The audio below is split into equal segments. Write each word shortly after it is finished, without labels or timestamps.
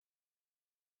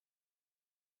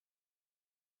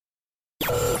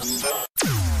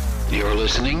You're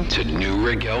listening to New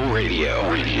Regel Radio.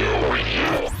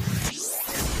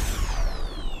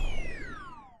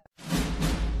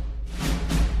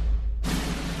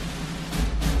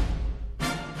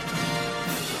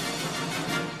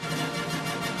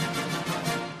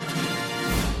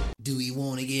 Do we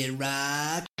want to get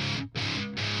right?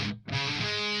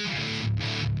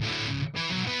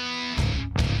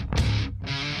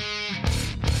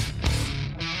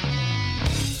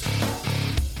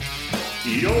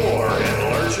 You're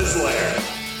in Lurch's Lair.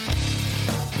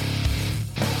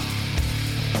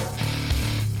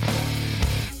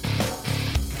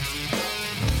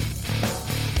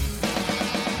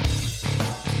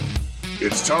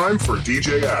 It's time for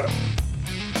DJ Adam.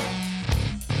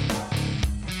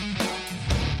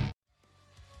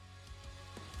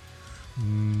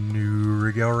 New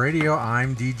Regel Radio.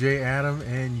 I'm DJ Adam,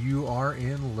 and you are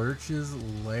in Lurch's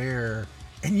Lair.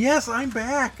 And yes, I'm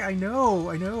back. I know.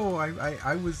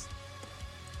 I was...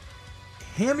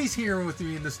 Hammy's here with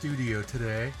me in the studio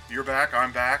today. You're back.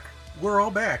 I'm back. We're all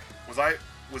back. Was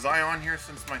I on here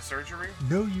since my surgery?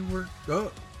 No, you were...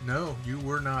 Oh, no, you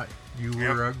were not. You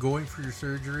were going for your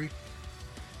surgery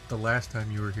the last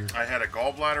time you were here. I had a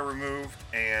gallbladder removed,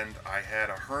 and I had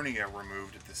a hernia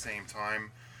removed at the same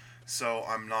time. So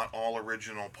I'm not all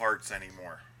original parts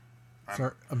anymore.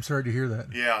 I'm sorry to hear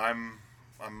that. Yeah, I'm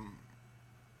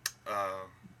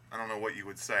I don't know what you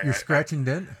would say. You're scratch and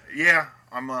dent? Yeah,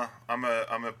 I'm a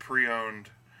pre-owned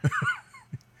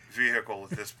vehicle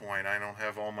at this point. I don't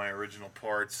have all my original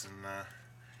parts, and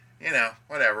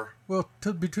whatever. Well,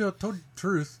 to be told the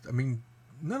truth, I mean,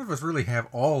 none of us really have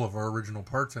all of our original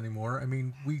parts anymore. I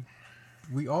mean,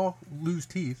 we all lose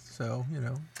teeth, so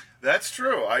That's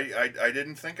true. I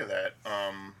didn't think of that.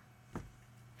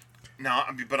 No,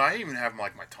 but I even have my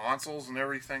tonsils and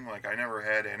everything. Like, I never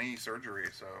had any surgery,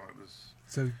 so it was.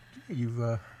 So you've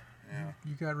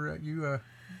you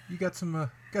got some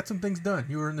things done.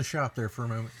 You were in the shop there for a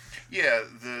moment. Yeah,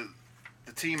 the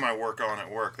team I work on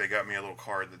at work, they got me a little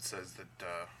card that says that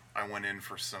I went in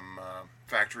for some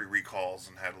factory recalls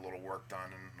and had a little work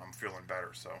done, and I'm feeling better.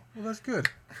 So. Well, that's good.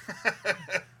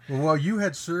 Well, while you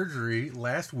had surgery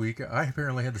last week, I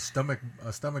apparently had a stomach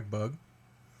bug,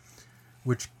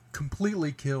 which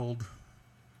completely killed.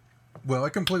 Well,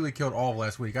 it completely killed all of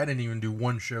last week. I didn't even do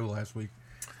one show last week,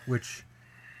 which.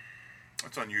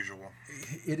 That's unusual.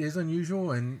 It is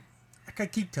unusual, and like I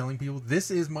keep telling people,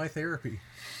 this is my therapy.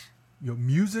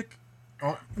 Music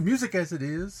as it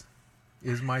is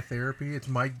my therapy. It's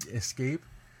my escape.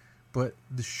 But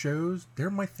the shows, they're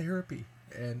my therapy.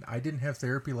 And I didn't have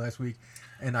therapy last week,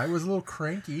 and I was a little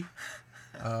cranky.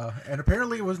 And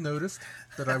apparently it was noticed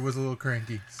that I was a little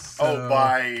cranky. So,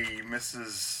 by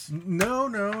Mrs.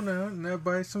 No.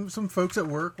 By some folks at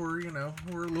work were a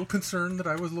little concerned that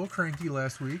I was a little cranky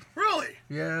last week. Really?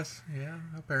 Yes. Yeah.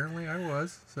 Apparently I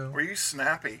was. So. Were you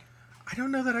snappy? I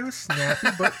don't know that I was snappy,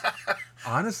 but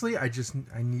honestly, I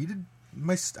needed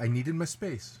my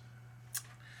space.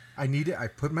 I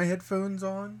put my headphones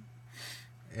on,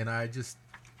 and I just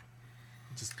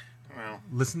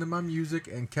listened to my music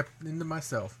and kept into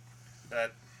myself.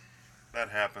 That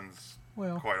happens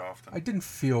quite often. I didn't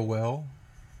feel well.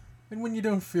 And when you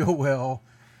don't feel well,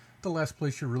 the last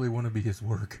place you really want to be is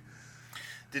work.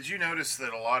 Did you notice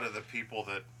that a lot of the people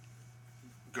that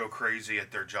go crazy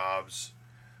at their jobs,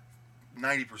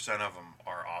 90% of them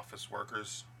are office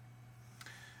workers?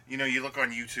 You look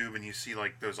on YouTube and you see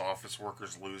those office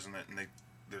workers losing it, and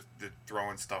they're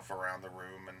throwing stuff around the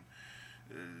room and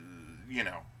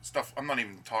stuff. I'm not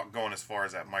even going as far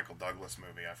as that Michael Douglas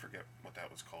movie. I forget what that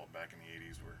was called back in the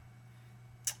 80s. Where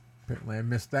apparently I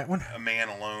missed that one. A Man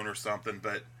Alone or something.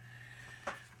 But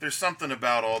there's something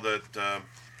about all that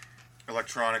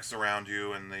electronics around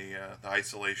you and the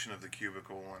isolation of the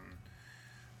cubicle and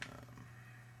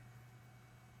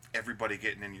everybody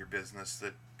getting in your business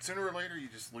that sooner or later you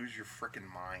just lose your frickin'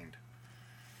 mind.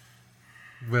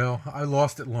 Well, I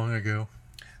lost it long ago.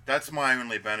 That's my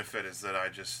only benefit, is that I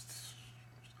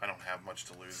don't have much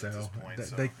to lose at this point.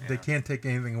 They can't take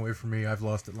anything away from me. I've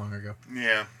lost it long ago.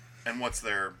 Yeah, and what's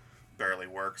there barely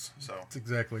works. So that's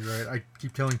exactly right. I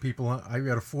keep telling people I've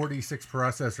got a 46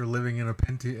 processor living in a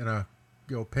Pentium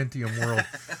world.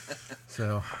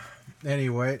 So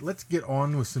anyway, let's get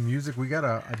on with some music. We got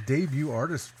a debut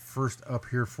artist first up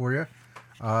here for you.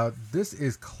 This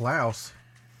is Klaus.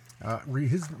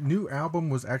 His new album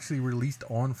was actually released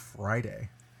on Friday.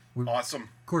 Awesome.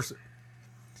 Of course,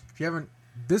 if you haven't,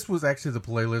 this was actually the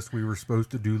playlist we were supposed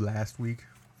to do last week.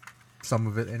 Some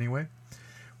of it anyway.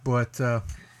 But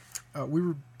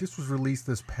this was released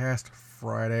this past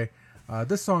Friday.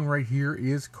 This song right here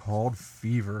is called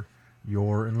Fever.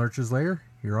 You're in Lurch's Lair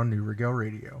here on New Regel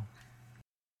Radio.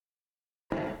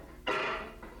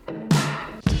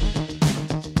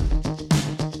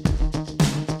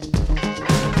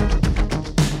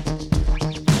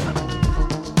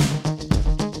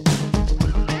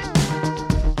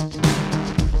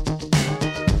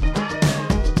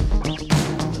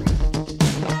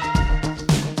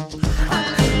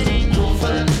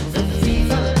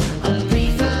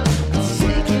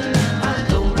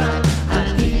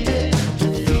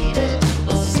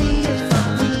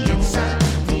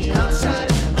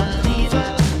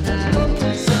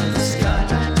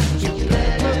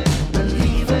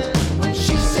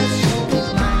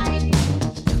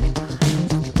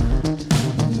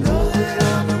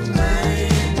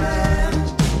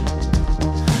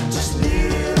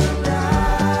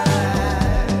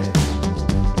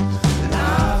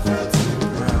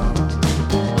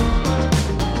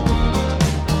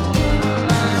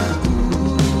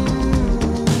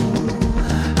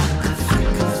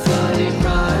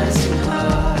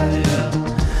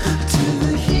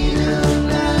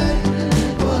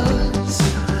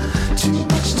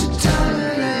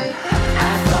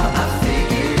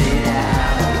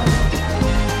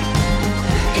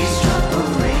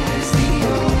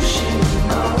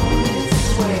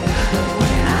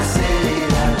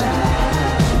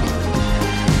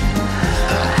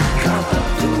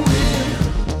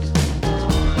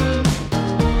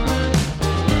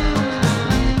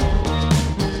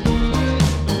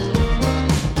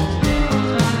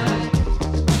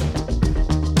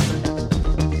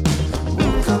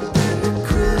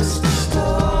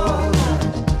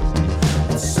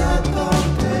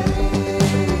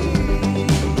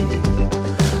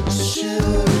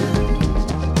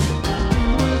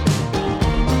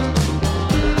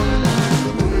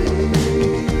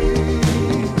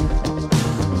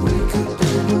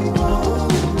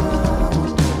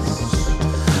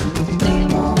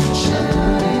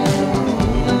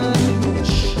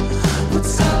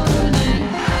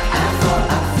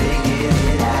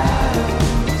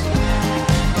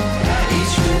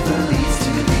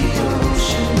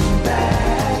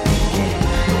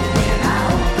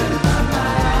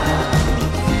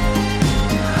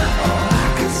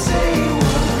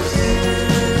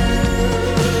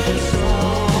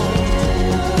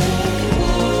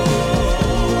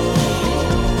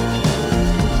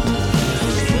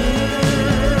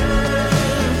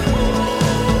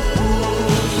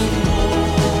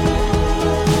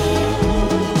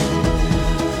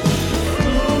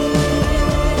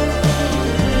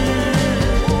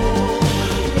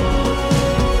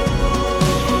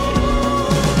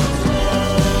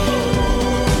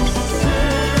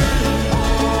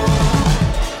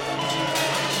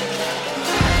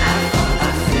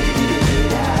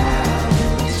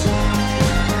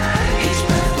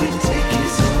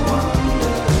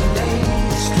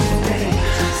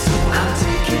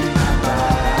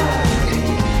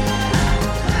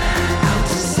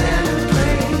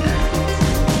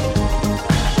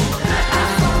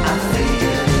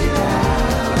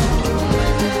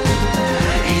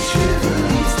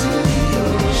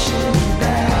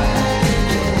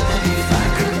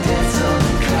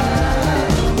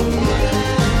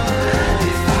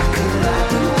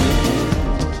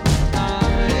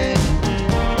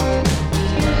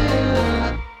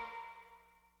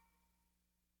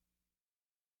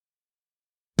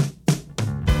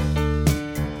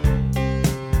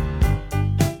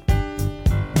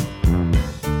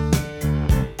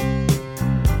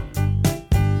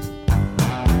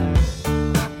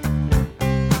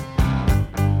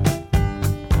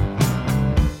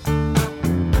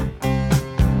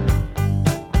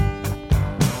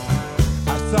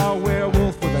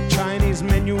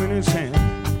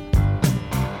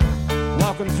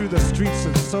 through the streets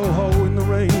of Soho in the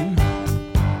rain.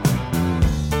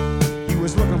 He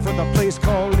was looking for the place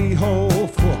called Lee Ho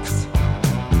Fook's.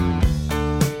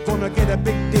 Gonna get a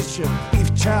big dish of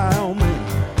beef chow mein.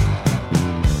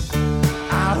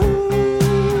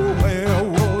 Ahoo,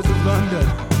 werewolves of London.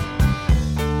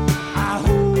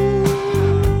 Ahoo,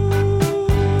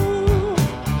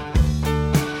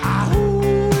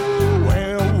 ahoo,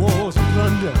 werewolves of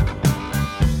London.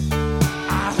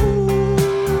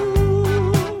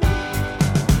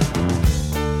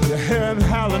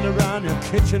 Howling around your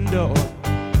kitchen door.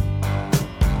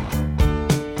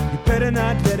 You better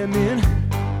not let him in.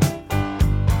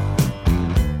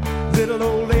 Little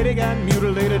old lady got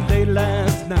mutilated late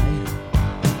last night.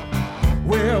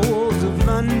 Werewolves of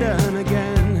London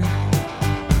again.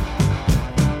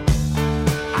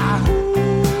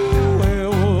 Ahoo,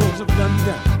 werewolves of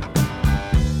London.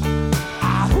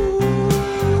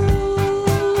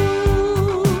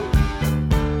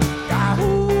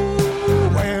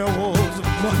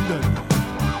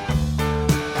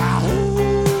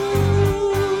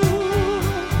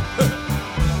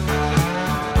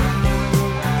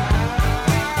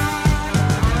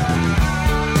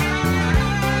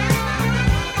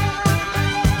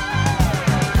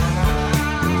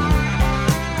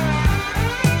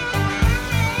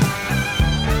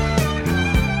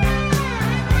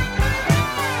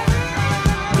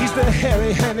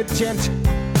 Hairy-handed gent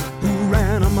who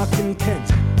ran amok in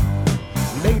Kent.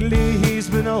 Lately he's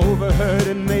been overheard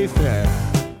in Mayfair.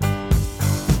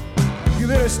 You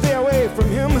better stay away from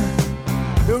him.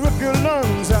 He'll rip your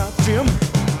lungs out, Jim.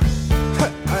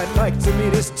 I'd like to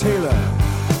meet his tailor.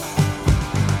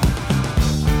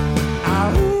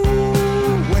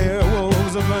 Ahoo,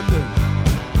 werewolves of London.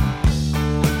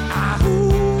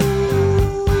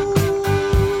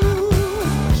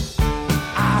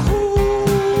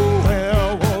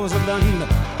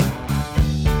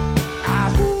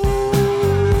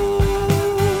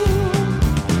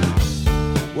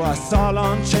 I saw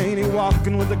Lon Chaney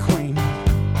walking with the Queen,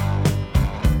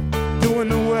 doing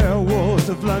the werewolves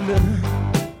of London.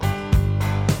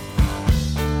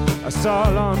 I saw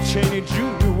Lon Chaney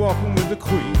Jr. walking with the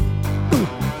Queen,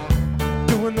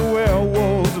 doing the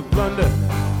werewolves of London.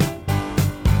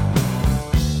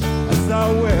 I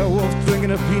saw a werewolf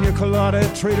drinking a pina colada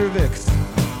at Trader Vic's,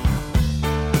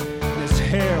 and his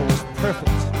hair was perfect.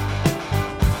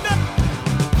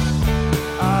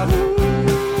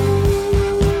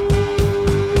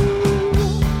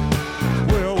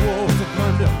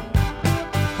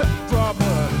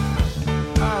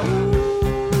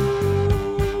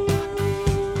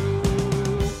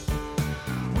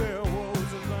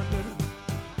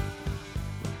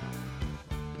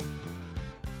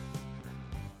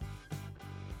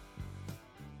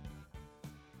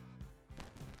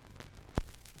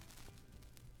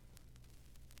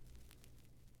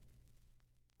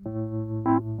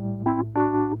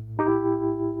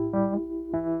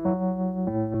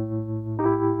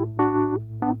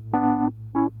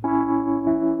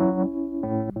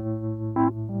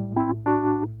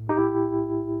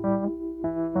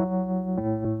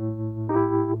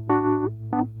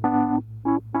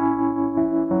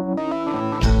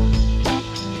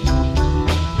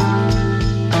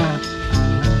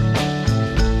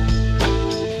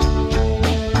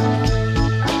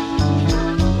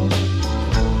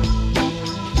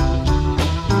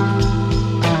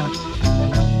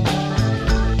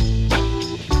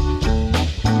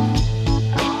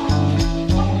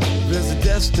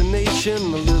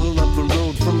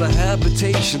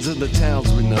 Of the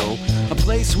towns we know, a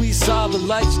place we saw the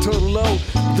lights turn low,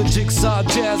 the jigsaw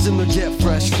jazz and the get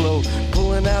fresh flow,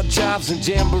 pulling out jobs and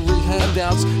jamboree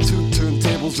handouts, 2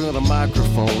 turntables and a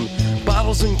microphone,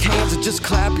 bottles and cans, and just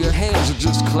clap your hands, or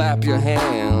just clap your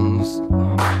hands.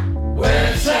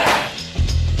 Where's that?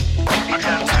 I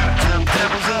got 2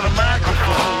 turntables and a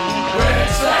microphone.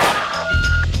 Where's that?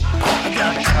 I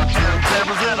got 2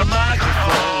 turntables and a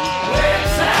microphone.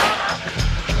 Where's that?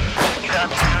 Got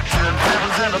 2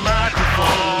 turntables and a microphone.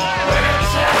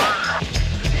 Where's that?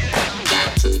 Got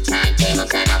 2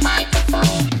 turntables and a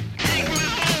microphone.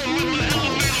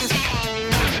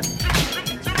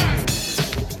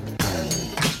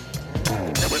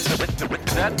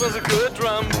 That was a good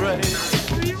drum break.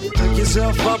 Pick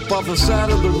yourself up off the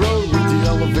side of the road with the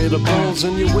elevator bones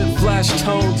and your with flash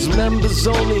tones. Members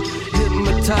only,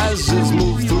 hypnotizers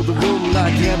move through the room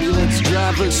like ambulance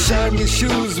drivers. Shine your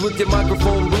shoes with your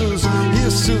microphone blues. Your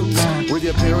suits with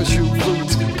your parachute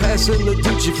boots. Passing the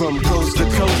Gucci from coast to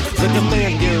coast like a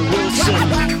man, Gary Wilson.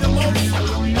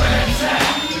 Where's that?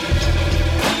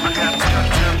 I got 2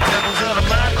 turntables and a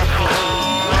microphone.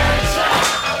 Where's that?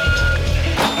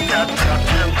 I got 2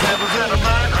 turntables and a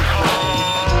microphone.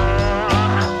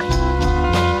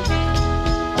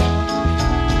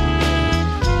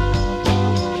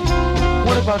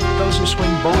 about those who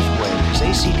swing both ways,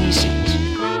 AC/DCs?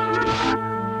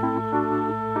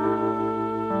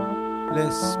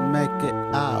 Let's make it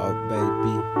out,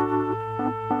 baby.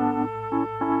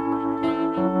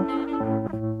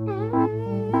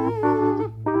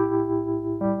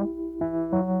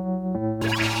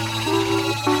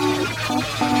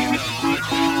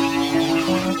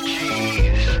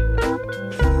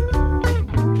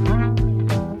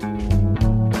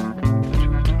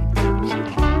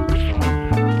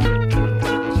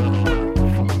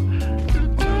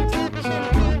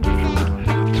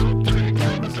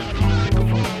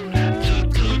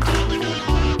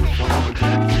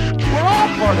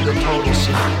 Part of the total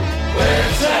scene.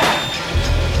 Where's that?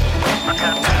 I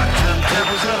got two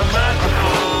turntables and a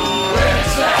microphone.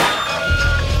 Where's that?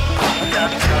 I got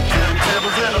two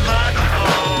turntables and a microphone.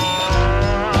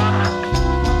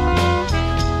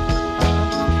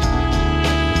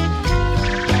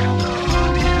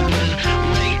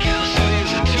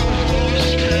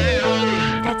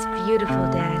 That's beautiful,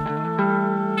 Dad.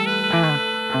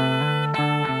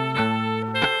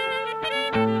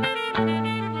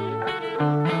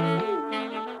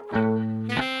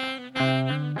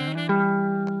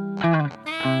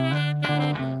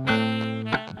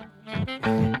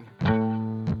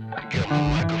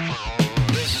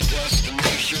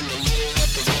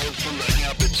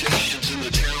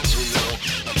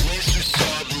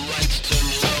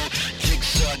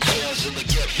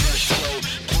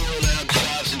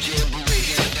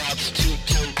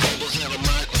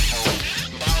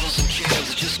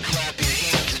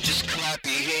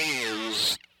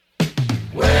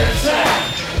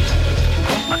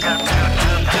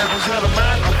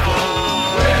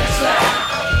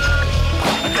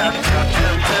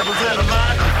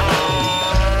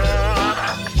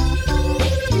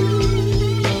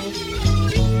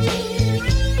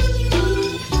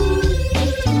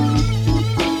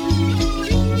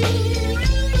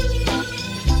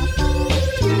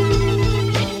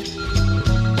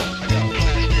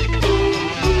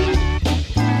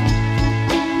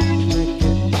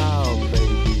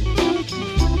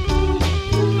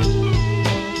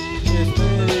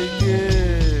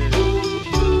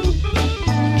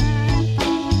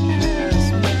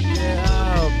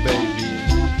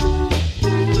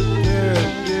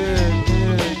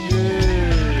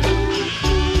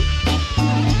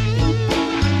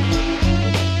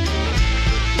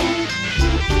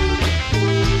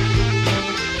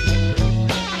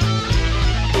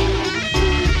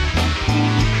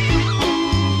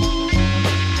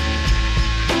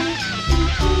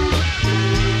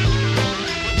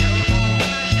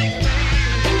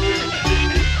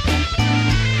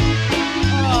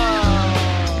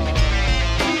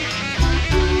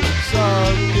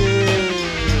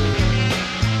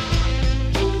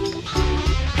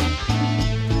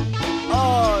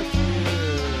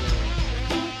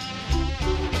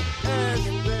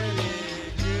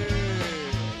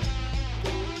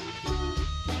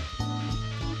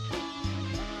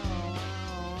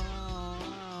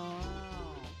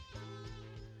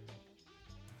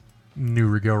 New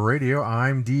Regel Radio.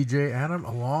 I'm DJ Adam,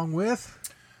 along with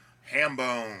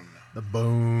Hambone. the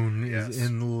Bone Yes. is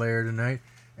in the Lair tonight,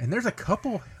 and there's a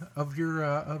couple of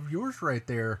yours right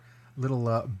there,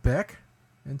 little Beck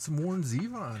and some Warren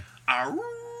Zevon.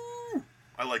 Arroo!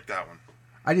 I like that one.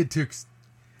 I did too.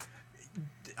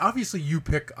 Obviously, you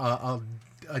pick a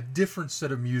different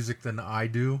set of music than I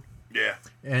do, Yeah.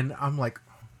 and I'm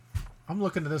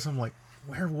looking at this. I'm like,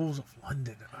 Werewolves of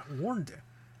London. Warren did.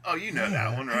 Oh, you know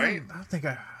that one, right? I think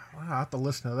I'll have to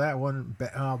listen to that one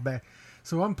back.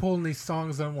 So I'm pulling these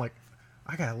songs, and I'm like,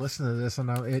 I gotta listen to this. And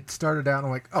it started out, and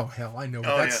I'm like, oh hell, I know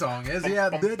what that song is.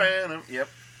 Yep.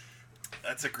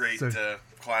 That's a great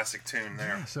classic tune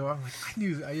there. Yeah, so I'm like, I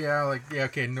knew.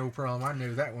 Okay, no problem. I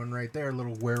knew that one right there.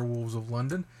 Little Werewolves of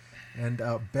London, and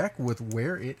Beck with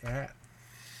Where It At.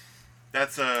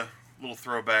 That's a little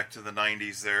throwback to the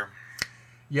 '90s there.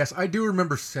 Yes, I do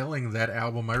remember selling that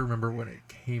album. I remember when it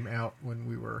came out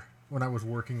when I was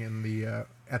working in the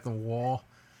at the Wall.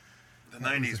 The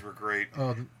 '90s were great.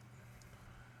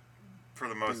 For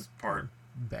the most part.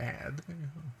 Bad.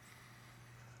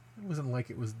 It wasn't like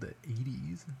it was the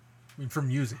 '80s. I mean, for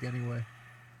music anyway.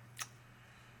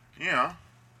 Yeah,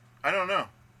 I don't know.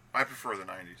 I prefer the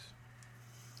 '90s.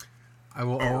 I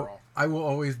will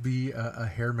always be a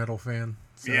hair metal fan.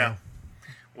 So. Yeah.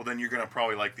 Well, then you're gonna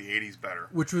probably like the '80s better.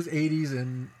 Which was '80s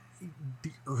and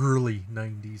the early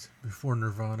 '90s before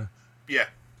Nirvana. Yeah.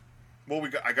 Well,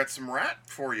 I got some Rat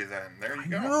for you then. There you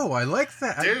go. No, I like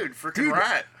that. Dude, freaking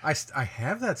Rat. I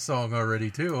have that song already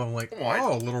too. I'm like,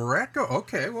 oh, little Rat go.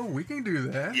 Okay, well, we can do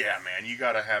that. Yeah, man, you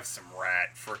gotta have some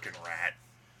Rat, freaking Rat.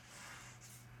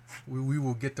 we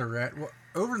will get to rat. Well,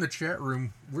 over in the chat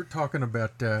room, we were talking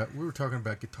about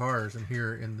guitars, and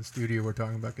here in the studio, we're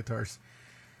talking about guitars.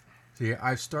 See,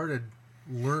 I've started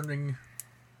learning.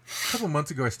 A couple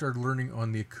months ago, I started learning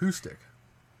on the acoustic.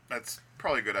 That's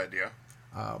probably a good idea.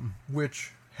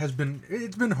 Which has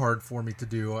been hard for me to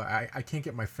do. I can't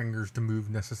get my fingers to move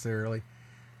necessarily.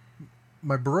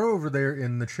 My bro over there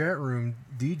in the chat room,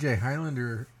 DJ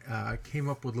Highlander, came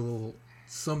up with a little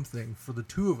something for the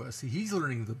two of us. He's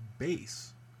learning the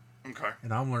bass. Okay.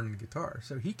 And I'm learning the guitar.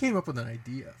 So he came up with an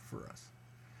idea for us.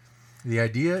 The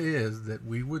idea is that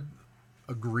we would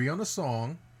agree on a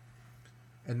song,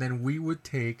 and then we would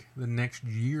take the next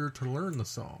year to learn the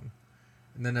song.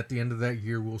 And then at the end of that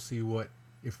year, we'll see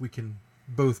if we can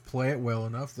both play it well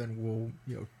enough, then we'll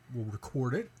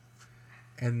record it.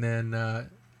 And then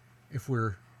if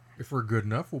we're good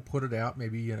enough, we'll put it out,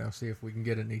 maybe, see if we can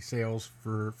get any sales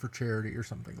for charity or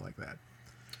something like that.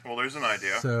 Well, there's an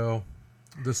idea. So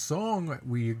the song that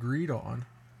we agreed on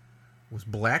was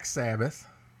Black Sabbath,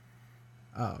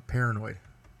 Paranoid.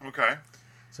 Okay.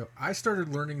 So I started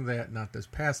learning that not this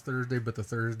past Thursday, but the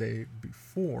Thursday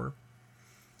before.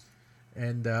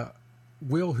 And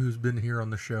Will, who's been here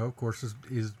on the show, of course,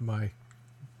 is my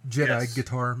Jedi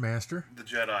guitar master. The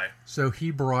Jedi. So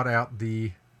he brought out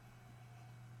a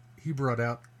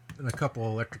couple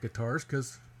electric guitars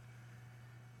because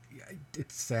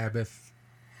it's Sabbath,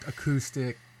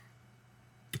 acoustic.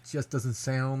 It just doesn't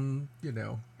sound,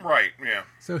 Right, yeah.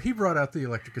 So he brought out the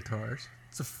electric guitars.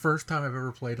 It's the first time I've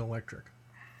ever played electric.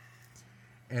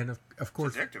 And of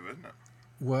course... It's addictive, isn't it?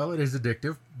 Well, it is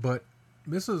addictive, but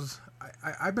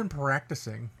I've been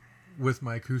practicing with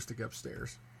my acoustic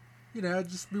upstairs. I'd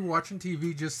just be watching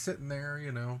TV, just sitting there,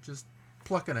 just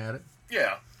plucking at it.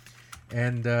 Yeah.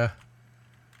 And,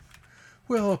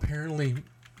 well, apparently,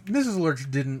 Mrs. Lurch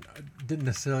didn't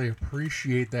necessarily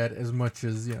appreciate that as much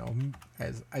as,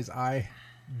 as I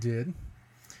did.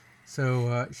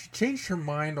 So, she changed her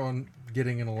mind on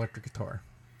getting an electric guitar.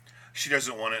 She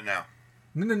doesn't want it now.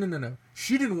 No.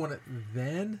 She didn't want it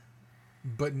then,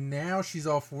 but now she's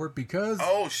all for it because...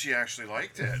 Oh, she actually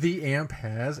liked it. The amp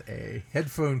has a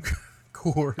headphone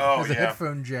cord, a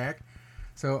headphone jack,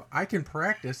 so I can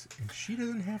practice, and she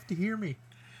doesn't have to hear me.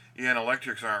 Yeah, and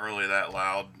electrics aren't really that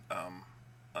loud,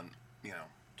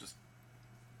 just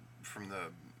from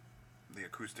the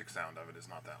acoustic sound of it is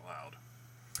not that loud.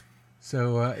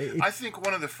 So I think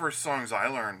one of the first songs I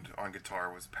learned on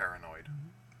guitar was Paranoid.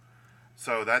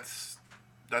 So that's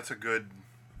a good...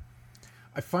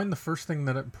 I find the first thing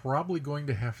that I'm probably going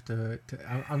to have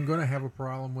I'm going to have a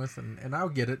problem with, and I'll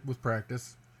get it with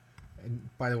practice. And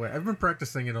by the way, I've been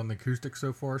practicing it on the acoustic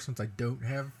so far since I don't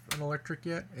have an electric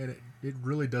yet, and it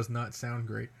really does not sound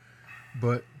great.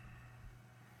 But,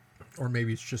 or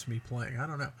maybe it's just me playing, I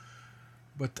don't know.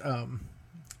 But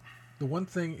the one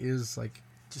thing is like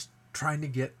just trying to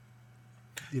get,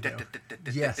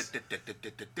 yes,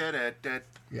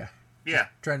 yeah,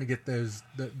 trying to get those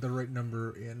the right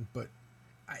number in, but.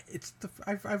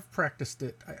 I've practiced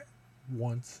it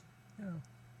once.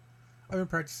 I've been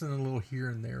practicing a little here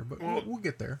and there, but we'll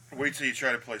get there. Wait till you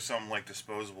try to play something like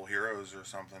Disposable Heroes or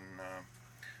something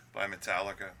by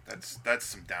Metallica. That's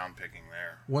some down picking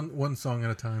there. One song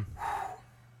at a time.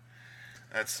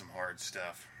 That's some hard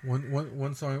stuff.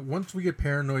 One song. Once we get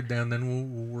Paranoid down, then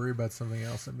we'll worry about something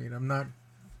else. I mean, I'm not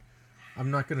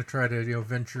going to try to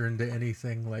venture into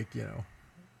anything like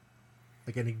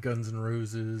like any Guns N'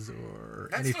 Roses or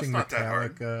anything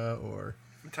Metallica or...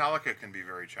 Metallica can be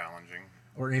very challenging.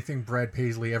 Or anything Brad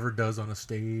Paisley ever does on a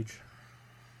stage.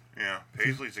 Yeah,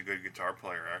 Paisley's a good guitar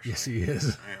player, actually. Yes, he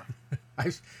is.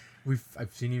 Yeah.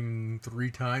 I've seen him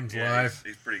 3 times yeah, live.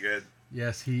 He's pretty good.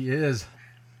 Yes, he is.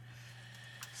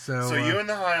 So you and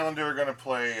the Highlander are going to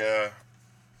play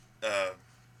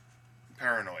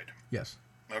Paranoid. Yes.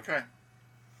 Okay.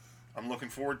 I'm looking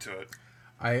forward to it.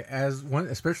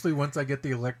 Especially once I get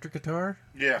the electric guitar.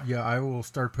 Yeah. Yeah, I will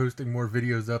start posting more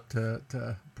videos up to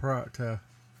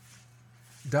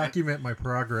document my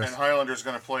progress. And Highlander's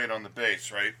going to play it on the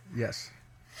bass, right? Yes.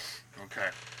 Okay.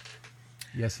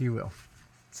 Yes, he will.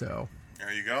 So.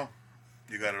 There you go.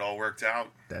 You got it all worked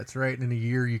out. That's right. In a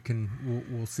year,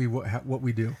 we'll see what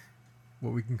we do,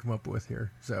 what we can come up with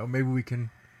here. So maybe we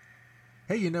can.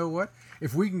 Hey, you know what?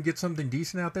 If we can get something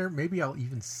decent out there, maybe I'll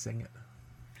even sing it.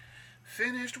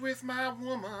 Finished with my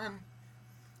woman.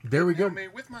 There we go. Me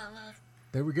with my life.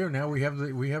 There we go. Now we have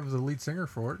the lead singer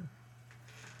for it.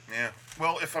 Yeah.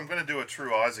 Well, if I'm going to do a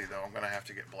true Aussie, though, I'm going to have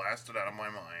to get blasted out of my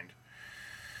mind.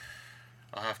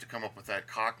 I'll have to come up with that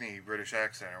Cockney British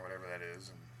accent or whatever that is,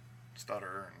 and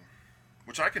stutter,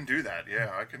 which I can do that.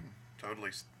 Yeah, I can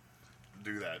totally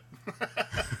do that.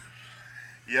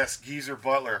 Yes, Geezer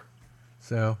Butler.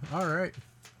 So, all right.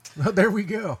 Well, there we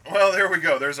go. Well, there we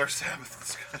go. There's our Sabbath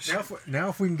discussion. Now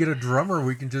if we can get a drummer,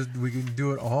 we can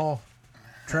do it all,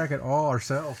 track it all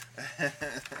ourselves.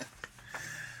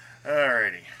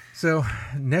 Alrighty. So,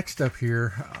 next up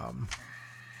here,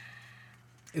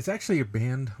 it's actually a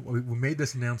band. We made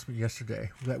this announcement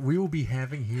yesterday that we will be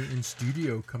having here in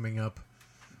studio coming up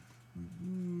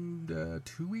 2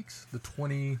 weeks, the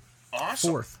 24th.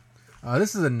 Awesome.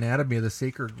 This is Anatomy of the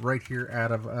Sacred right here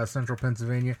out of central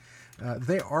Pennsylvania.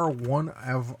 They are one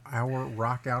of our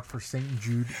Rock Out for St.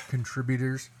 Jude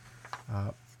contributors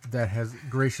that has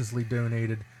graciously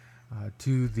donated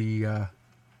to the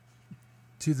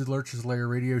Lurch's Lair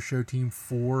radio show team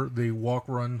for the walk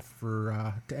run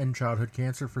for to end childhood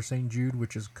cancer for St. Jude,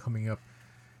 which is coming up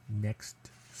next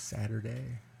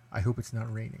Saturday. I hope it's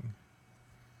not raining.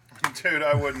 Dude,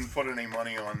 I wouldn't put any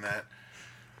money on that.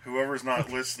 Whoever's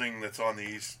not listening that's on the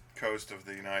east coast of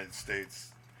the United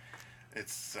States,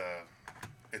 it's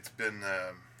been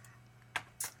well,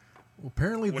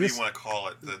 apparently what do you want to call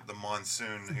it? The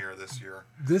monsoon here this year.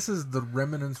 This is the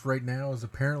remnants right now. Is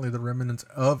apparently the remnants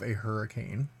of a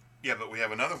hurricane. Yeah, but we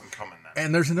have another one coming now.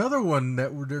 And there's another one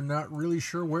that they're not really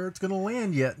sure where it's going to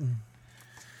land yet.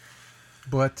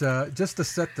 But just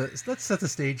to let's set the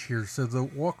stage here. So the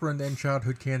walk run to end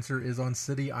childhood cancer is on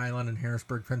City Island in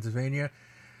Harrisburg, Pennsylvania.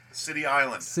 City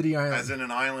Island. City Island. As in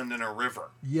an island in a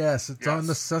river. Yes, it's on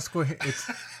the Susquehanna.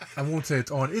 I won't say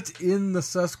it's on. It's in the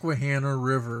Susquehanna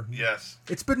River. Yes.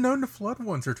 It's been known to flood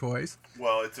once or twice.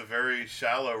 Well, it's a very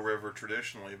shallow river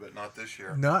traditionally, but not this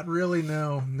year. Not really,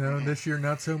 no. No, this year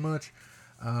not so much.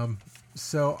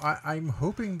 So I'm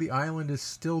hoping the island is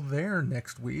still there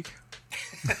next week.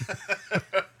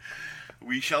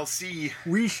 We shall see.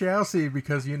 We shall see,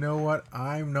 because you know what?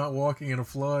 I'm not walking in a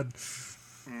flood.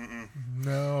 Mm-mm.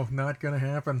 No, not going to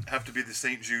happen. Have to be the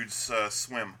St. Jude's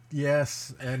swim.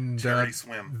 Yes, and charity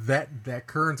swim. That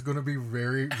current's going to be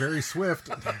very, very swift.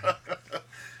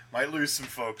 Might lose some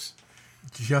folks.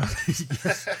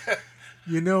 Yes.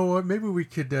 You know what? Maybe we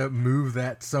could move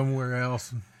that somewhere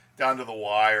else. Down to the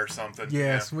Y or something.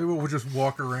 Yes, yeah. maybe we'll just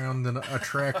walk around in a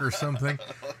track or something.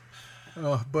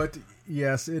 But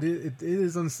yes, it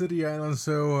is on City Island.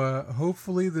 So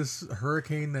hopefully this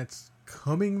hurricane that's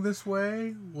coming this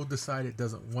way will decide it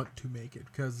doesn't want to make it,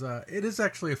 because it is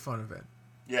actually a fun event.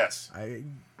 Yes.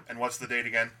 And what's the date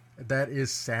again? That is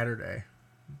Saturday,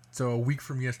 so a week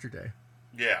from yesterday.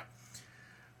 Yeah.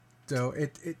 So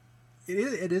it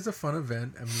is a fun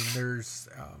event. I mean, there's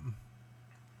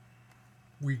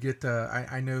we get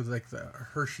I know like the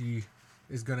Hershey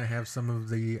is going to have some of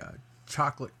the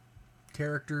chocolate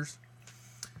characters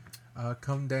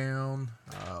come down.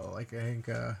 Like I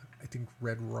think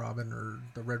Red Robin or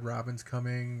the Red Robin's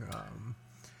coming.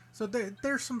 So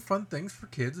there's some fun things for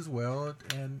kids as well,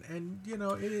 and you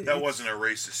know that wasn't a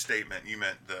racist statement. You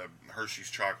meant the Hershey's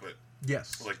chocolate.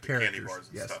 Yes, like the characters. candy bars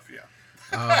and Yes. stuff. Yeah.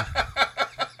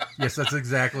 Yes, that's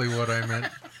exactly what I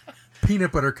meant.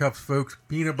 Peanut butter cups, folks.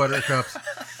 Peanut butter cups.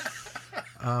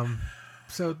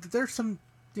 So there's some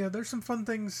fun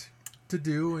things to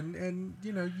do, and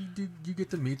you know you get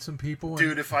to meet some people.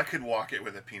 Dude, if I could walk it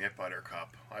with a peanut butter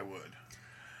cup, I would.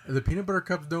 The peanut butter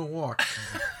cups don't walk.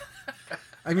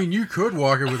 I mean, you could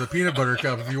walk it with a peanut butter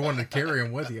cup if you wanted to carry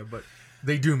them with you, but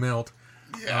they do melt.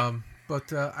 Yeah.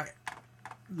 But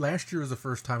last year was the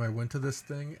first time I went to this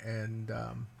thing, and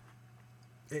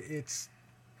it's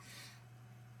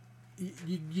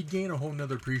you gain a whole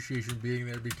nother appreciation being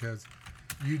there, because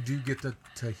you do get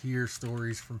to hear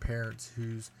stories from parents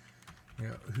whose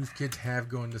kids have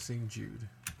gone to St. Jude,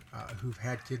 who've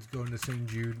had kids going to St.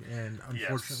 Jude and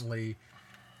unfortunately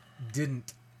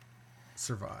didn't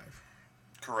survive.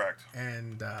 Correct.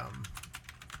 And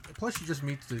plus you just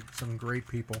meet some great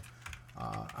people.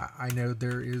 I know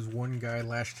there is one guy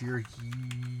last year,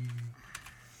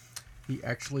 he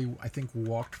actually, I think,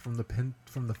 walked from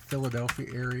the Philadelphia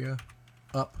area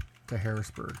up to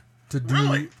Harrisburg to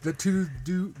do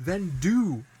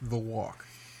the walk.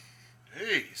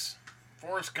 Jeez,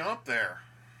 Forrest Gump there.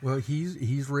 Well,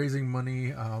 he's raising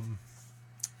money.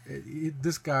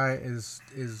 This guy is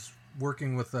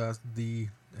working with the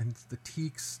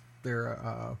Teeks.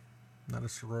 They're not a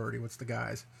sorority. What's the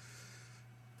guys?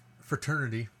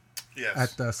 Fraternity. Yes.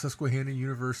 At the Susquehanna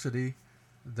University.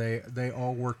 They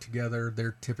all work together.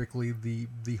 They're typically the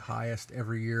highest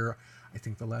every year. I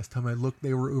think the last time I looked,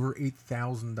 they were over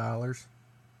 $8,000.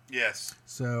 Yes.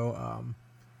 So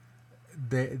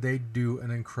they do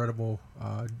an incredible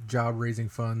job raising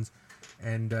funds,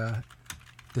 and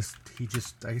he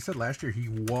just, like I said, last year he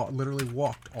literally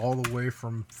walked all the way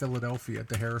from Philadelphia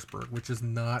to Harrisburg, which is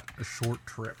not a short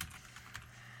trip.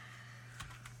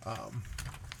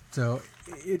 So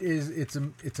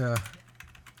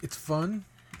it's fun,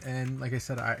 and like I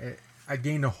said, I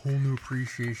gained a whole new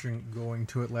appreciation going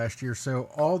to it last year. So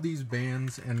all these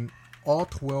bands and all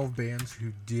 12 bands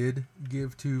who did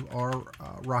give to our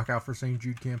Rock Out for St.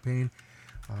 Jude campaign,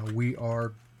 we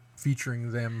are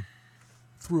featuring them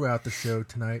throughout the show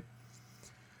tonight.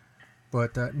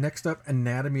 But next up,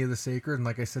 Anatomy of the Sacred, and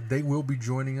like I said, they will be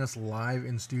joining us live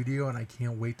in studio, and I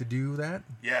can't wait to do that.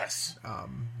 Yes.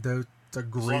 It's a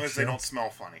great show. As long as they don't smell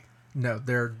funny. No,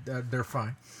 they're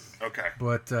fine. Okay.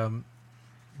 But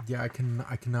yeah, I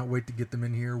cannot wait to get them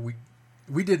in here.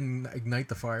 We didn't ignite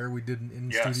the fire. We did an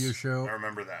in-studio show. I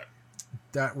remember that.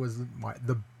 That was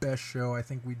the best show I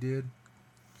think we did,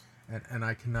 and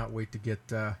I cannot wait to get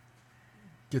the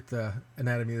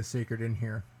Anatomy of the Sacred in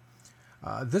here.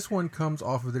 This one comes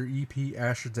off of their EP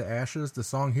Ashes to Ashes. The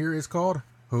song here is called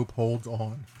Hope Holds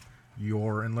On.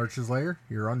 You're in Lurch's Lair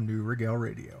here on New Regale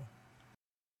Radio.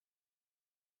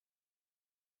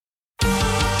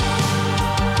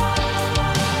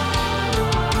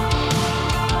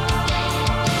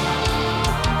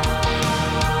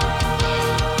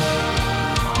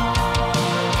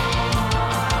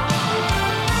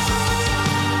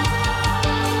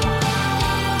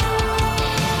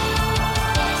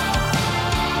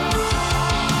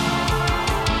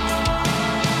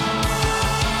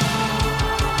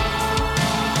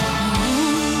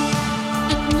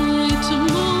 At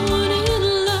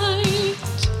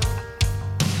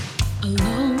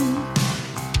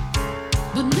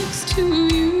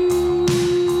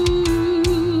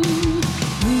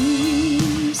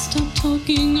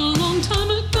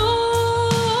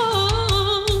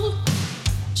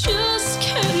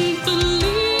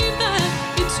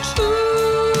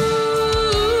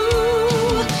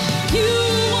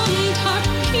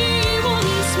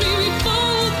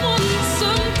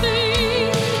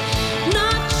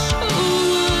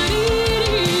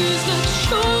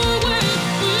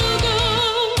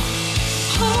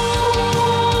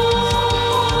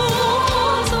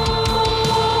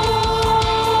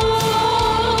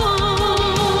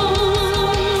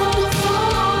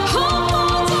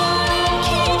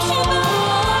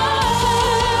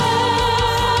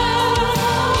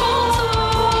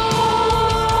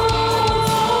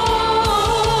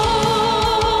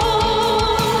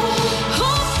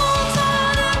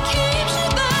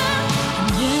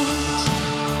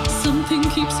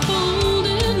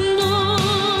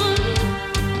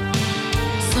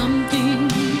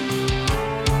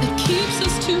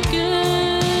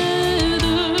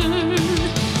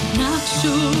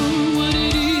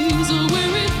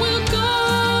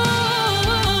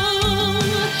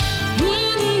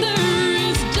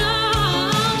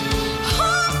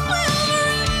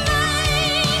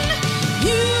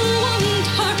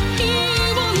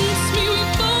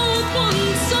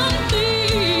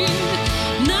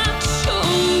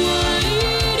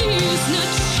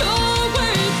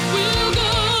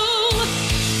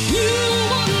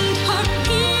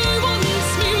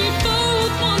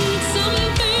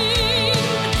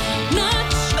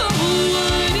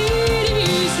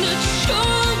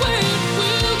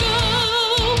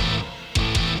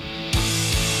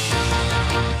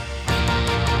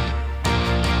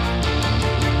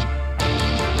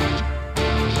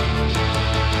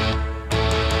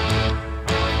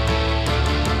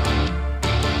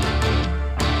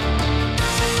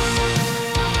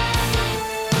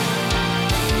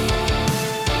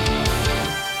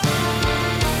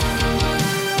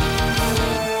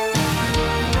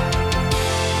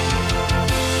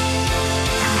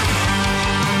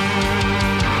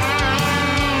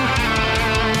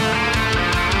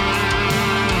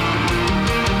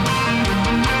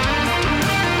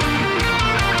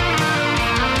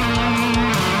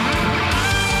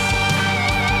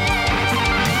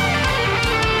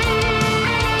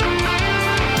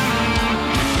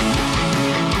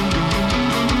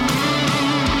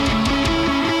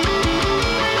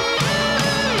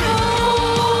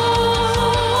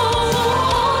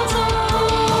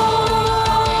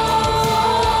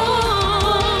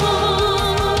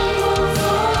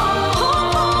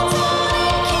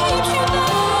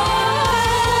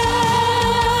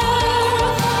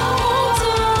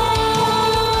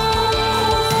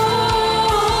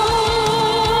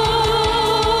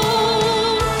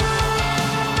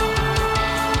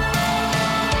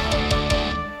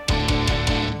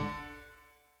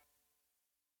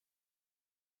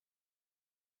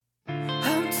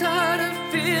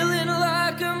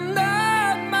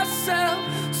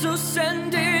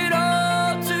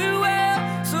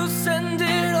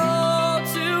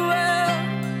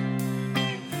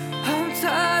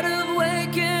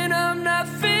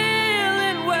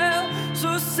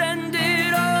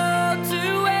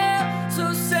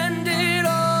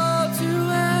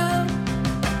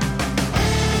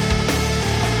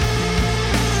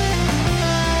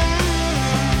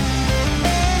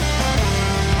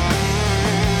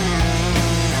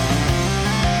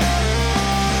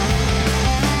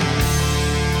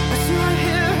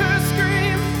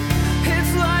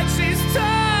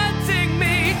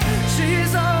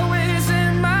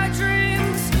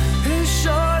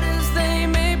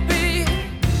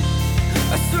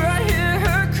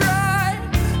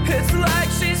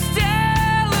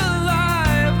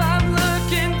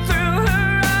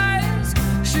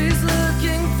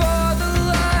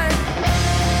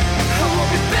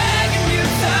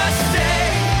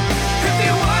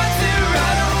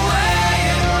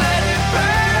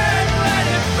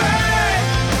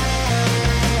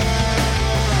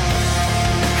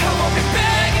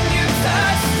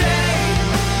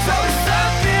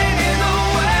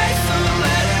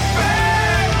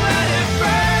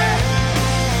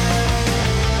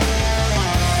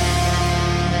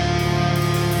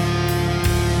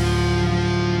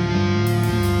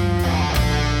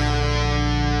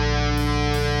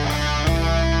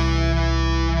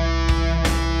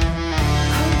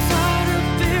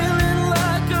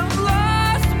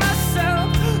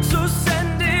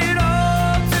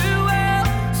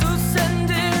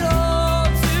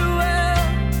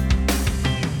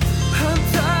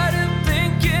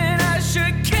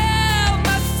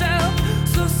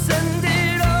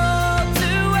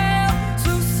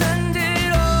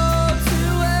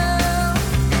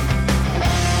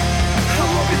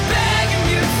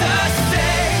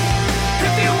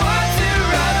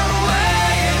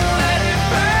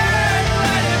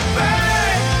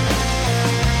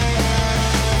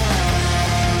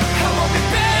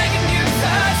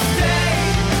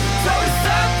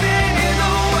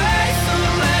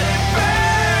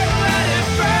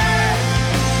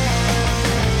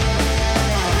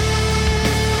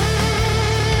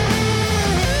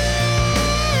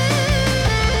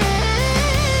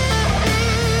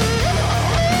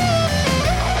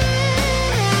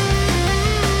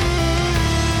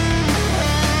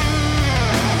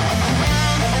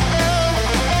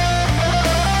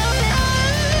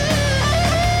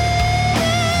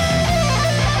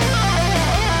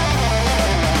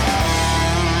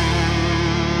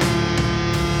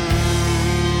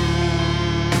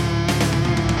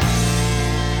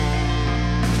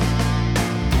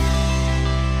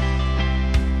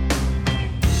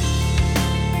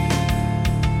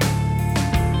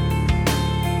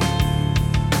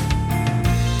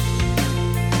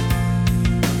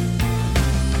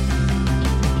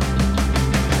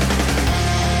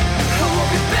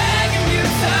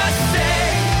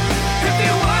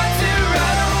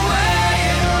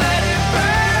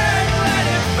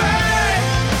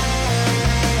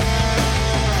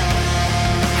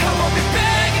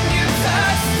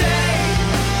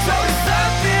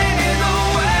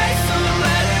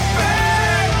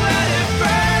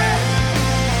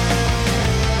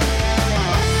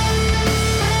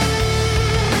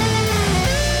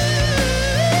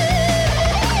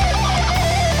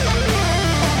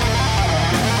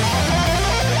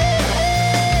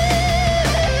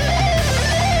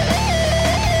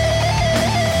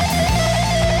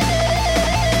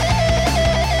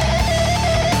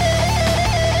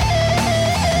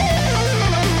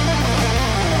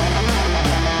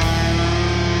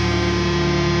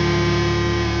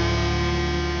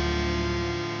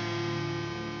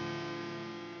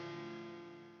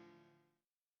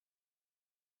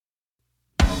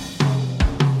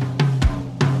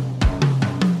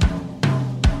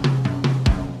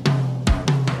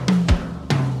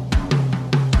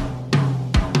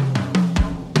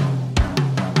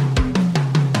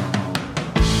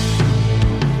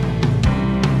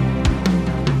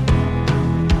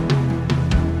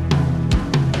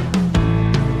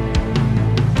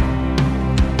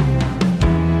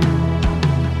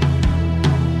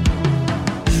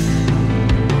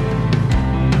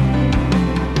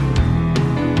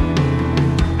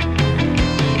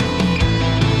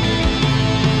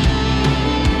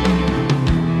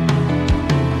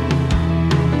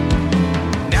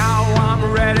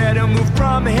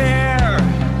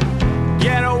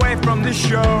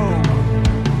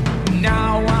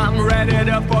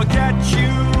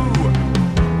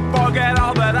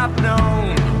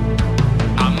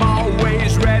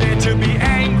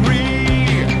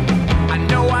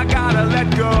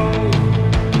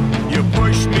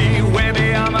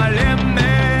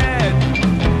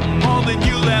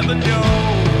never know.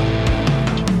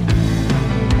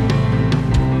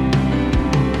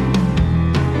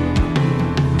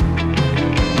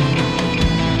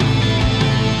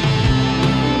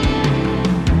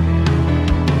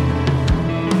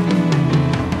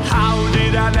 How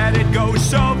did I let it go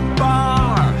so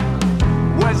far?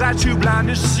 Was I too blind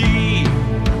to see?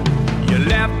 You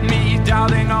left me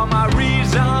doubting all my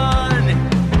reason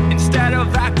instead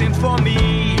of acting for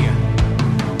me.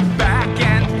 Back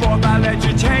and forth I let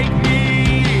you take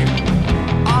me,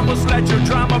 almost let your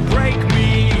drama break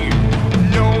me.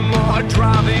 No more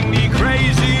driving me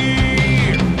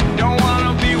crazy, don't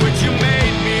wanna be what you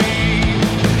made me.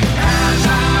 As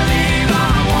I leave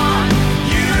I want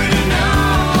you to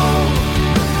know,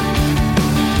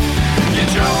 you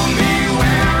told me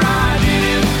where I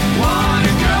didn't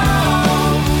wanna go.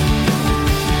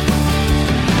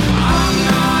 I'm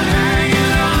not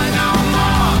hanging on no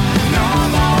more, no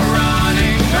more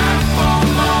running back for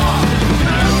more.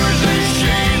 Colors and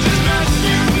shades is mess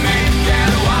you make,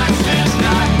 and watch this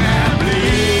nightmare bleed.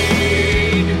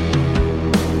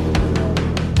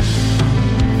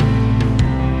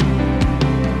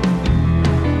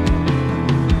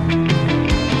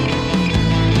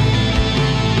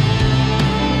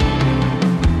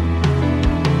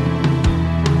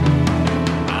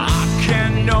 I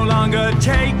can no longer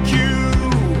take you,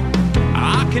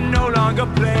 I can no longer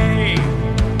play.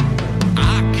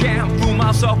 I can't fool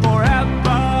myself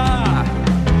forever.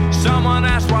 Someone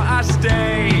asked why I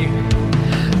stay.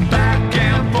 Back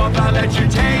and forth I let you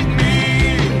take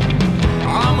me,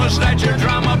 almost let your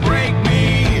drama break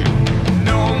me.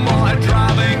 No more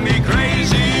driving me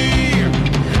crazy,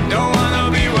 don't wanna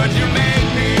be what you made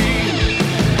me.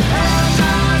 As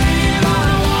I leave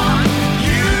I want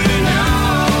you to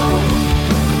know,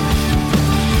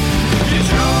 you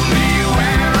told me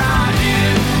where I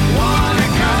didn't wanna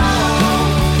go.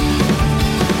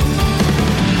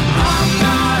 I'm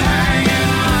not hanging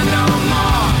on no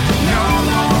more, no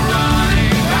more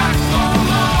running back for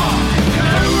more.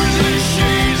 Colors and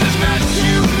shades is mess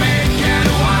you make, and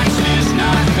watch this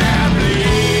nightmare bleed.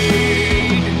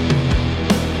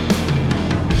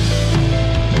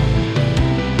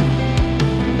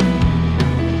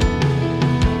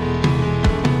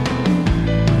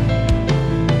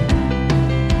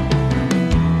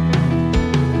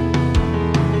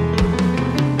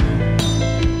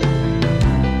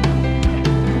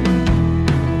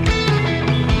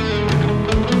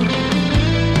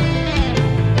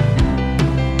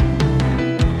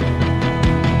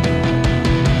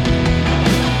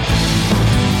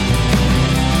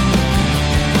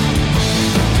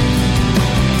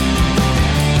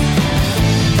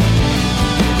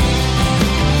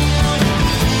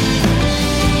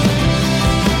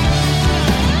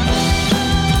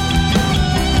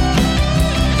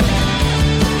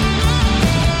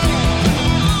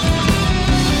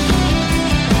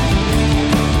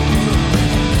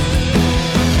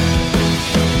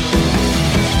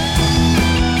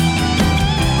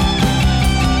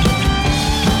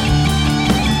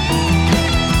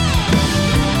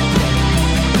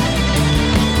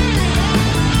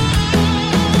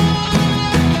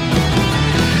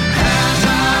 As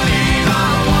I leave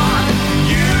I want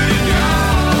you to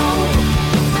know,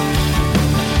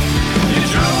 you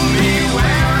told me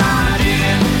where I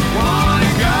didn't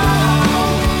wanna go.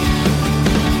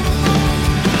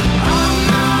 I'm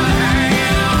not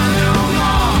hanging on no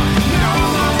more, no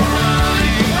more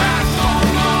running back for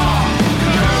more.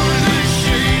 Colors and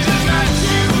shades is mess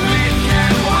you make,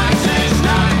 and watch this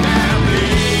nightmare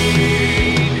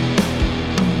bleed.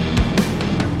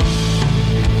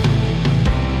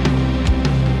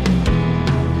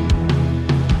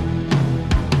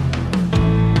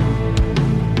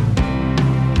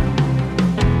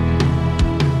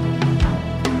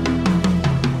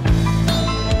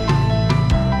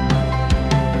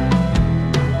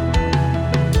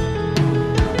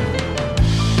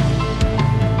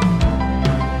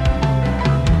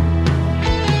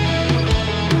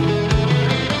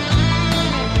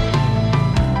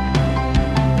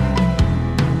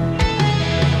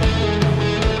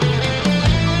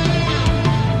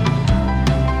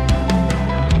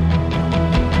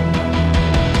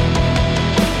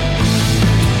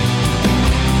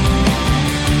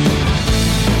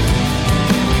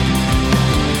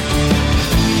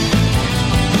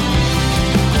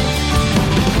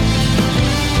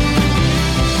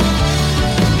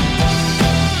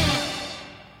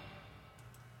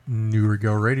 New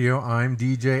Regel Radio. I'm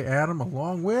DJ Adam,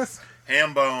 along with,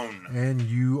 Hambone. and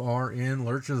you are in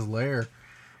Lurch's Lair.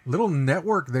 Little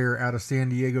network there out of San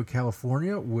Diego,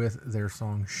 California, with their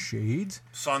song Shades.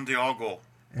 San Diego.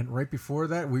 And right before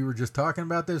that, we were just talking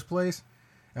about this place.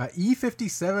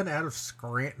 E57 out of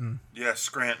Scranton. Yeah,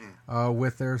 Scranton.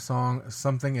 With their song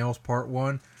Something Else Part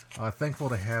 1. Thankful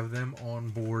to have them on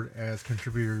board as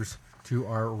contributors to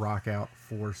our Rock Out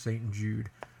for St. Jude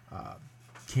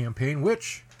campaign,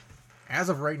 which, as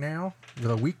of right now,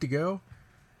 with a week to go,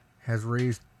 has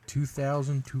raised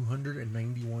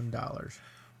 $2,291.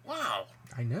 Wow.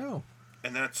 I know.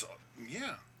 And that's,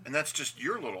 and that's just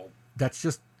your little... That's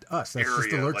just us. That's just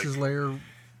the area, Lurch's Lair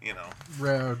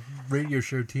radio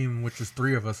show team, which is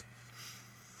 3 of us.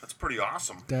 That's pretty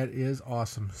awesome. That is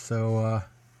awesome. So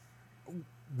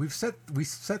we set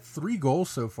 3 goals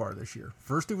so far this year.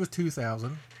 First it was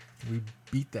 2,000. We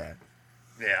beat that.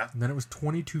 Yeah. And then it was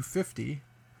 2,250,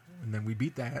 and then we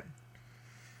beat that.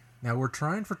 Now we're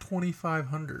trying for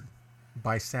 2,500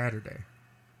 by Saturday.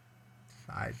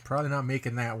 I'm probably not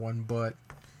making that one, but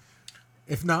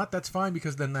if not, that's fine,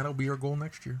 because then that'll be our goal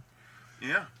next year.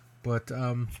 Yeah. But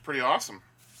it's pretty awesome.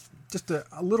 Just a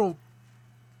little,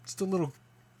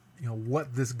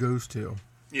 what this goes to.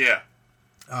 Yeah.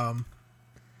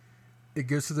 It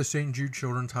goes to the St. Jude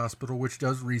Children's Hospital, which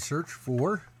does research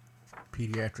for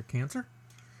pediatric cancer.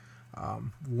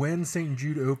 When St.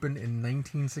 Jude opened in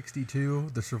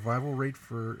 1962, the survival rate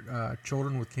for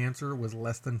children with cancer was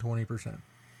less than 20%.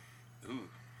 Ooh.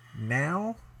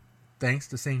 Now, thanks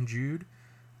to St. Jude,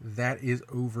 that is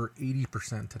over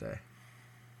 80% today.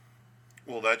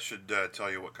 Well, that should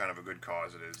tell you what kind of a good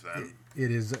cause it is then.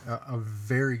 It is a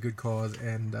very good cause,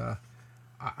 and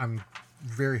I'm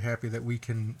very happy that we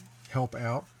can help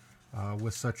out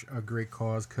with such a great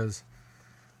cause, because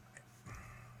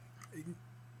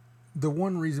the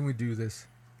one reason we do this,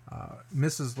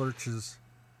 Mrs. Lurch's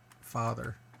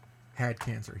father had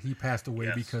cancer. He passed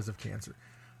away because of cancer.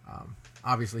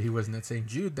 Obviously, he wasn't at St.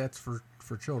 Jude. That's for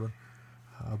children.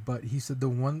 But he said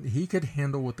he could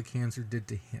handle what the cancer did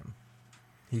to him.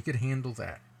 He could handle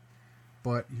that.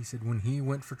 But he said when he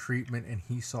went for treatment and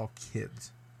he saw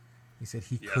kids, he said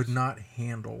he could not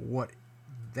handle what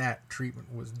that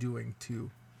treatment was doing to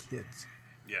kids.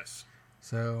 Yes.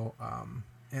 So,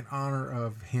 in honor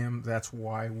of him, that's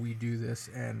why we do this.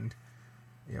 And,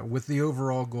 with the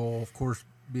overall goal, of course,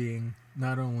 being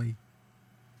not only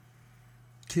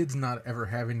kids not ever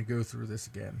having to go through this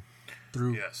again,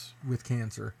 with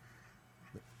cancer.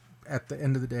 At the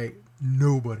end of the day,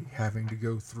 nobody having to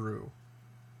go through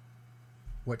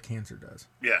what cancer does.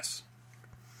 Yes.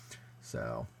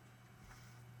 So,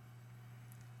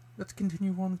 let's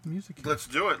continue on with the music here. Let's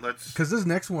do it. Because this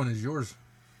next one is yours.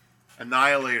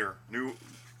 Annihilator.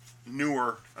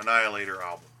 Newer Annihilator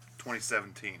album.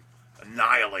 2017.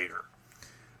 Annihilator.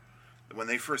 When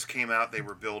they first came out, they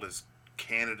were billed as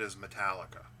Canada's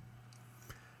Metallica.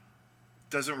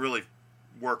 Doesn't really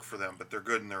work for them, but they're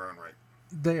good in their own right.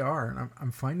 They are, and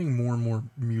I'm finding more and more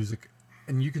music.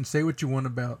 And you can say what you want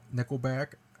about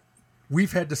Nickelback.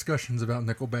 We've had discussions about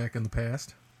Nickelback in the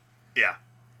past. Yeah.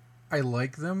 I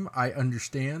like them. I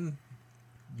understand.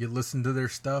 You listen to their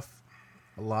stuff.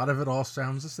 A lot of it all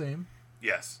sounds the same.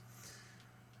 Yes.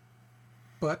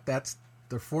 But that's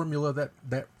the formula that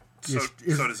so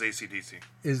does AC/DC.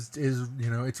 Is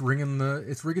it's ringing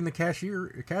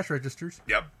the cash registers.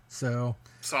 Yep. So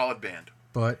solid band.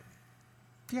 But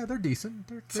yeah, they're decent.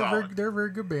 They're a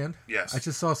very good band. Yes. I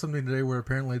just saw something today where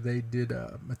apparently they did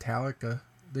Metallica.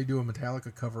 They do a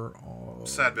Metallica cover.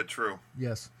 Sad but true.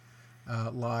 Yes.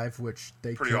 Live, which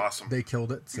pretty awesome. They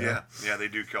killed it. So. Yeah, they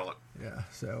do kill it. Yeah.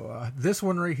 So this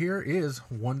one right here is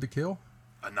One to Kill.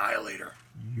 Annihilator.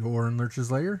 You're in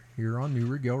Lurch's Lair here on New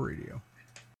Regel Radio.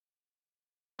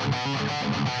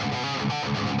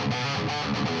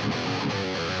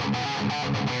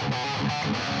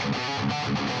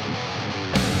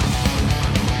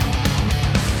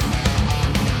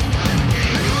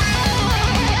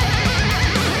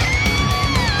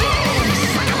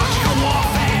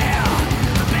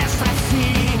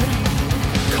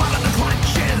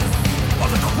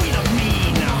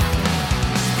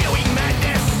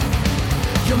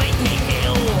 You make me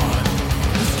ill.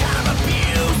 This kind of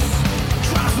abuse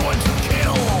drives one to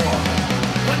kill.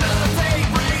 Another day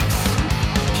breaks.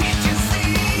 Can't you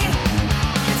see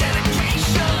your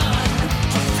dedication?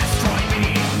 Just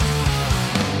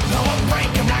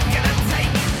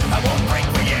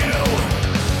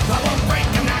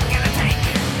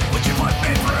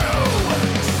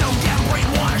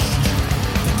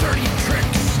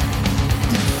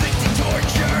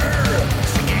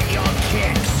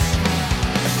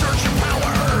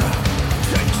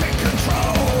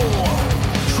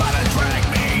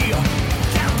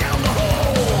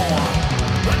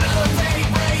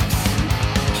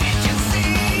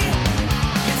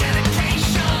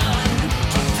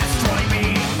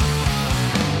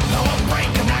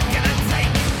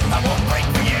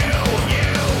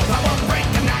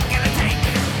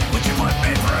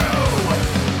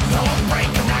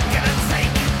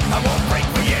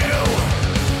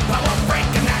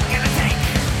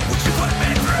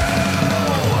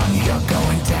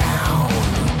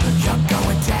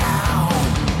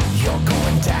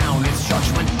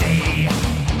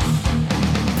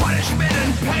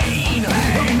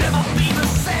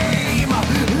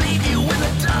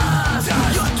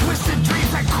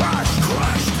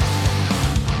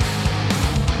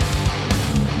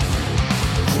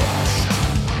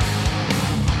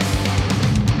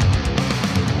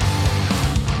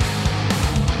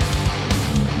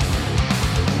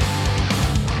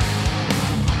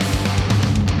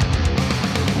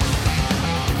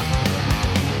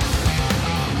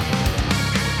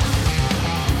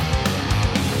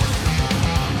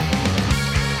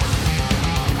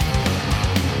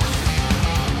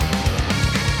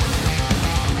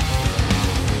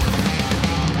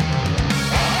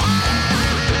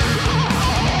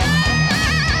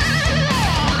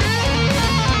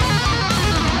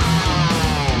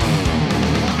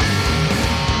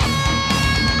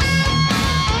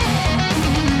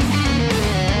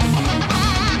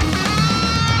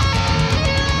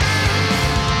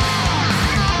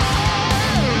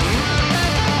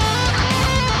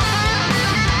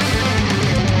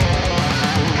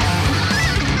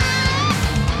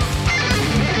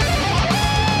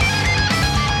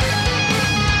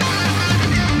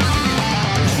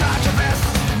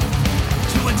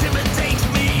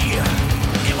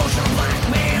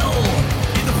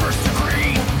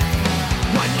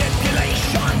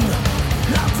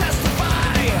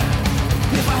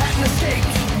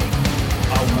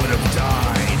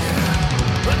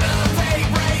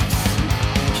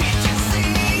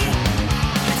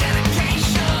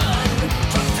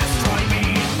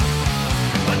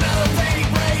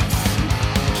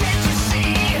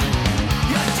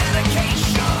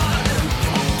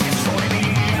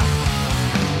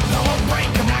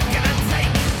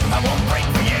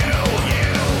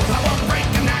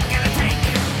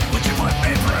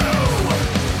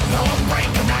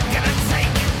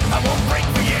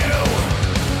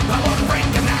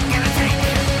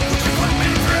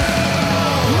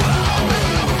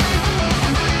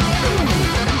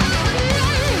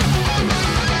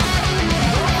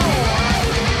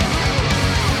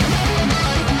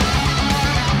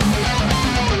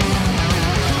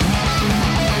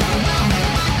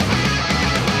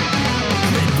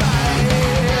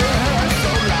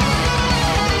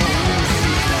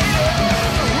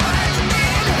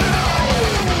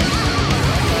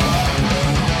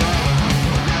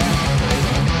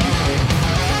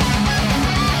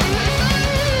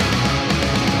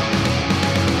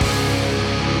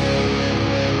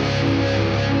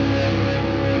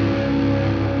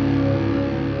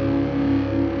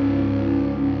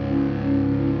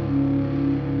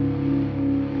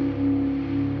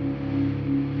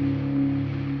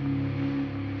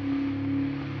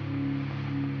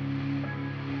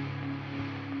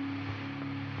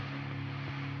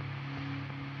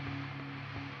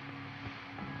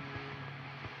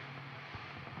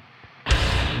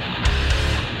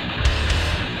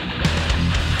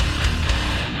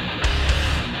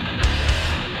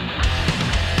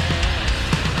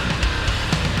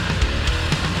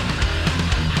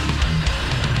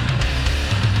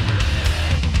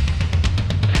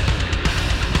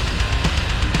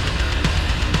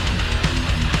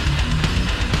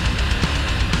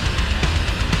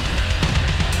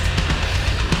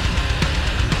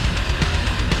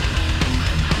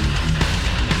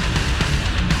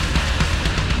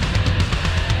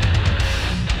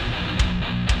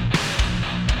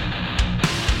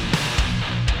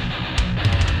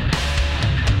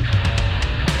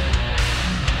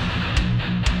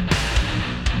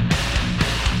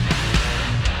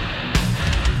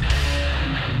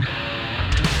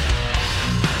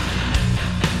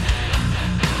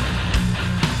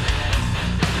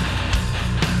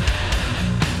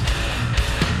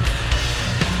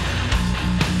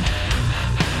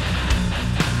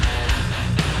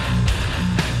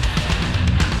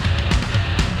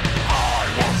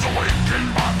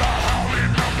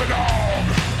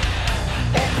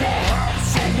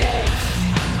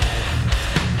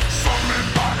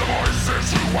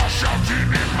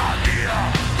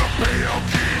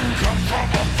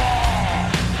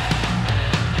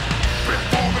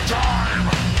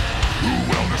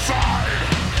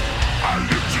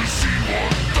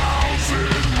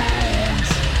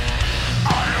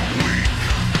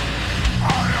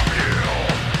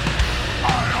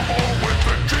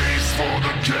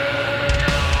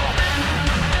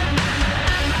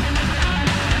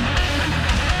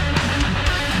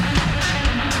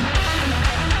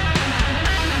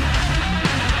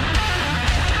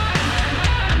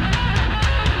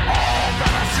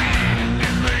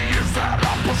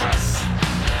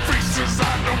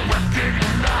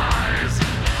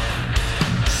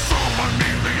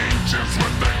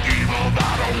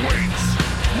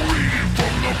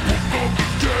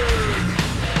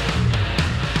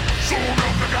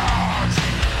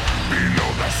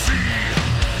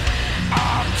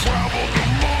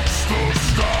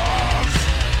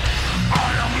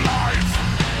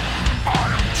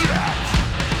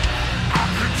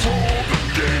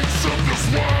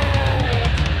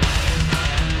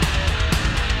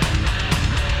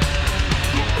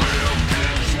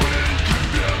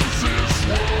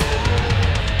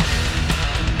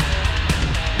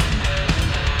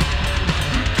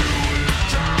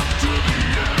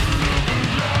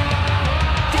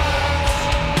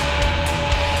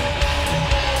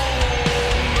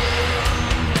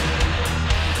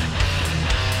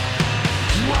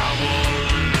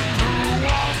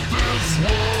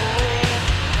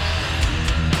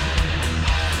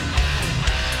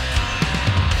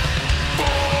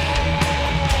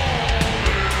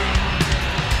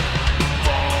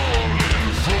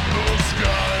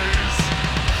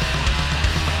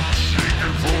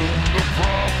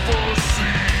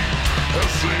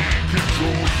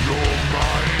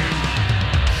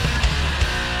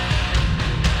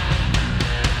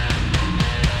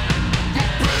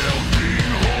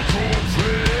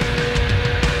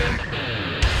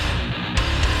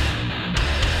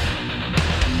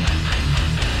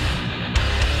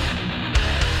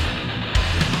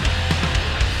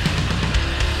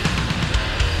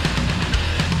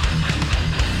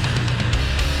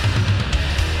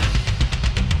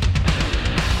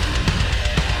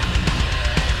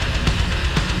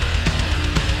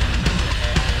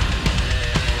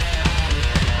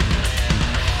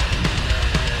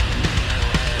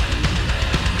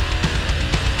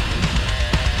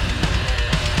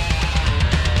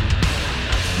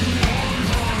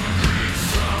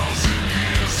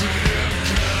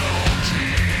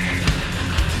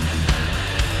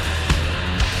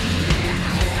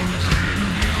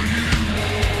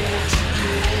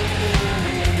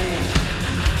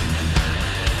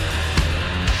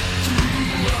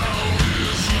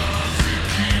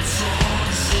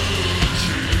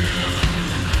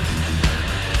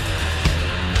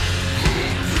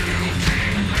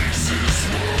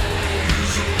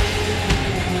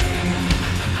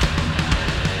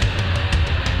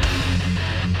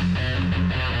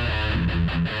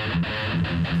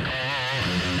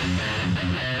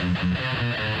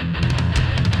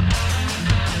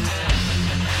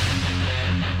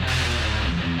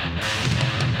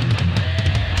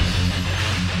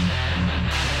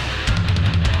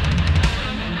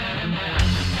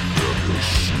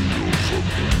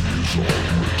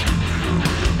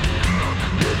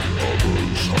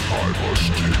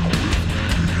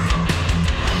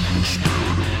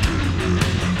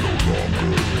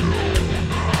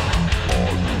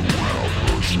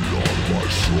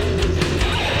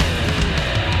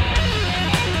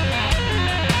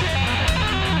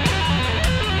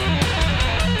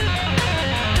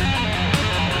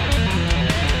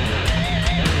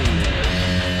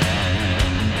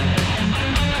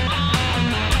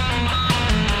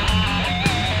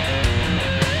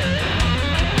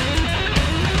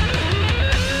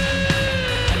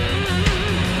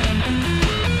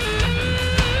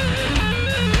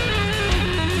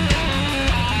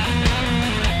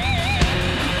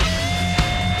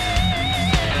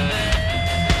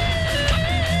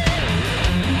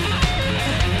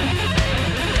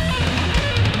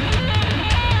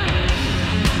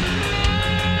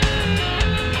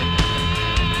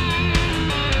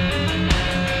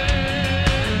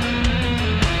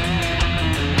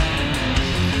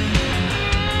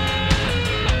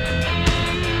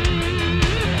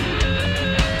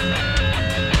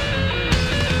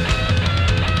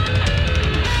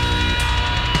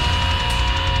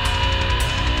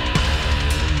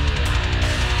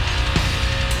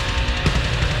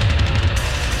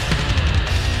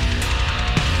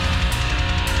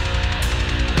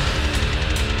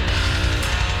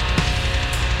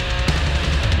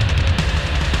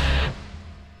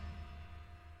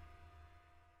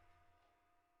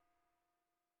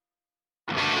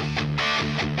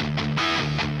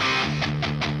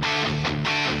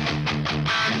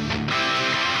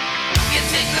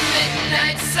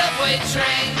subway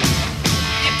train.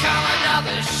 You call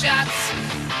another shots.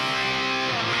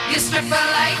 You strip a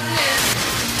lightning.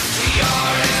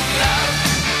 You're in love.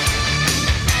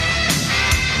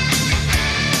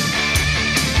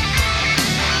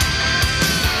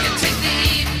 You take the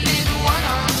evening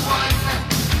one-on-one.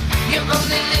 You're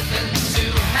only living to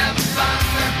have fun.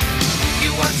 You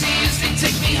want to usually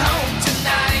take me home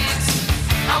tonight.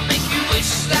 I'll make you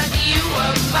wish that you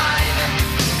were mine.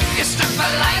 You struck by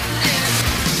lightning.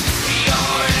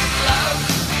 You're in love.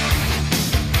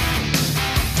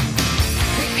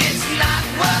 It's not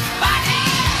worth fighting.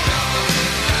 You're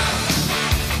in love.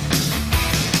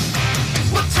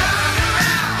 Well, turn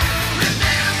around.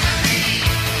 Remember me.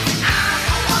 I'm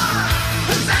the one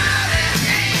who's out and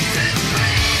ain't to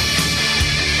blame.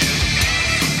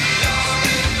 You're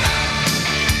in love.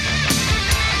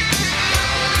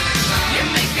 You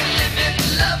make a living,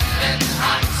 loving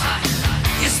hot.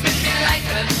 You spin me like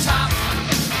a top.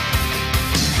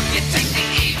 You take the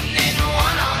evening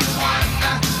one-on-one.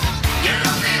 You're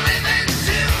only living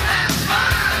to have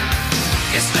fun.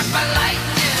 You struck by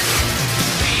lightning.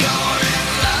 You're in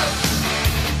love.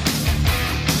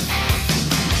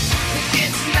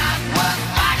 It's not worth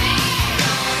fighting.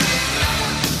 You're in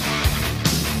love.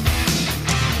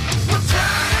 Well,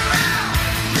 turn around.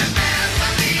 Remember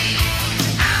me.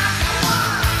 I'm the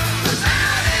one who's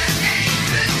out and ain't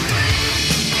to blame.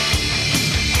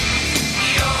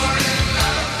 You're in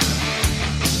love.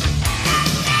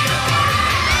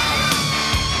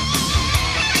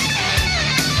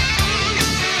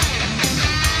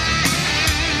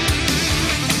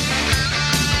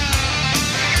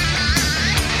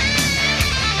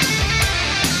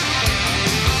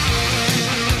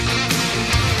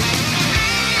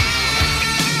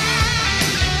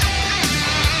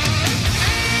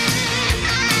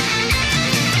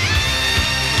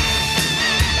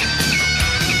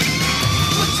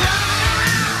 Well, turn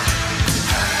around.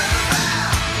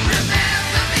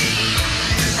 Remember me.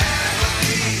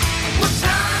 Well,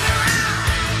 turn around.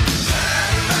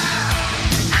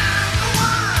 I'm the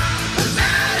one who's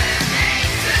out and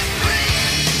ain't to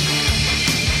blame.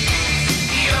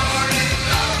 You're in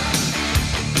love.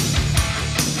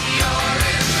 You're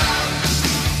in love.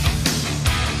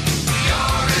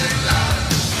 You're in love.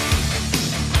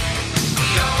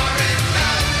 You're in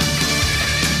love.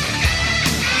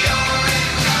 You're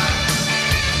in love.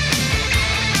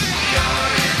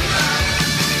 You're in love.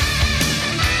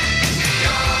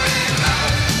 You're in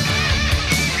love.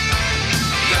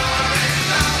 You're in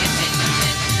love. You take the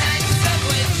midnight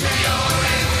subway train. You're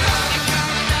in love. You call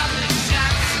another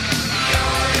shots.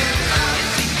 You're in love. You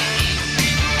take the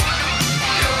evening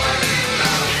one-on-one. You're in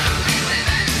love. You're only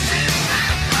living to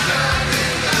have fun. You're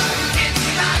in love. It's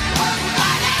not worth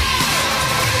fighting.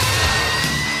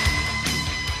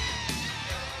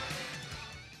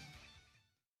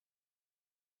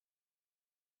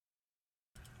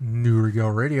 New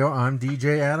Regel Radio. I'm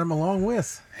DJ Adam along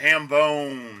with,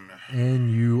 Hambone.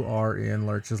 and you are in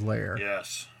Lurch's Lair.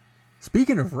 Yes.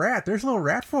 Speaking of rat, there's a little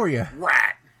rat for you.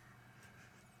 Rat.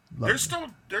 Love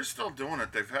They're it. still doing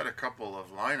it. They've had a couple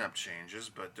of lineup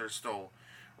changes, but they're still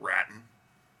ratting.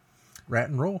 Rat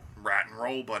and roll. Rat and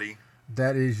roll, buddy.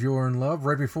 That is You're in Love.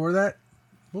 Right before that,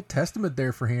 little testament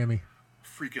there for Hammy.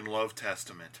 Freaking love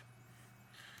testament.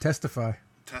 Testify.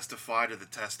 Testify to the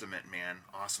testament, man.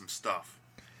 Awesome stuff.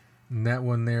 And that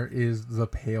one there is The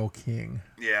Pale King.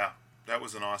 Yeah, that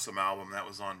was an awesome album. That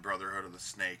was on Brotherhood of the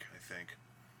Snake, I think.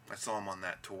 I saw him on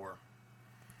that tour.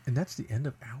 And that's the end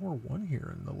of hour one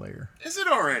here in the Lair. Is it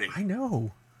already? I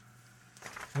know.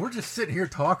 We're just sitting here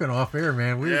talking off air,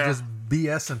 man. We're Yeah. just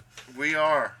BSing. We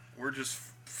are. We're just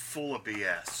full of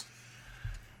BS.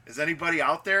 Is anybody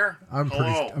out there? I'm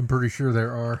pretty sure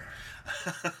there are.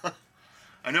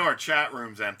 I know our chat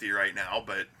room's empty right now,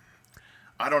 but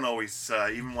I don't always,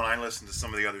 even when I listen to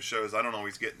some of the other shows, I don't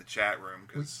always get in the chat room.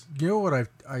 Cause You know what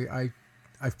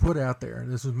I've put out there,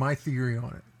 and this is my theory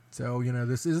on it. So,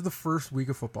 this is the first week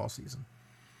of football season.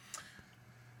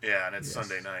 yeah, and it's Yes.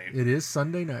 Sunday night. It is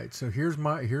Sunday night. So here's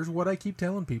what I keep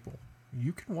telling people.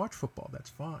 You can watch football, that's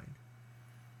fine.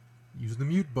 Use the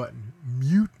mute button.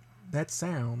 Mute that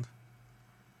sound.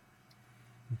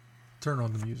 Turn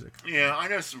on the music. Yeah, I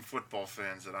know some football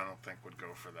fans that I don't think would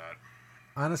go for that.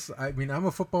 Honestly, I mean, I'm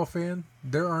a football fan.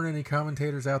 There aren't any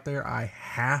commentators out there I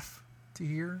have to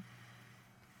hear.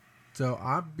 So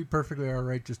I'd be perfectly all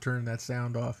right just turning that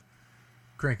sound off,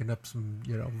 cranking up some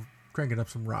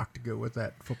rock to go with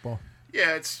that football.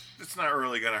 Yeah, it's not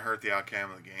really going to hurt the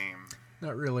outcome of the game.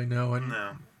 Not really, no. And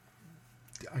No.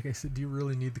 like I said, do you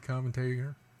really need the commentary?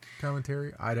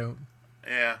 I don't.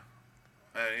 Yeah.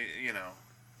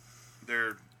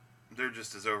 They're they're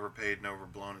just as overpaid and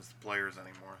overblown as the players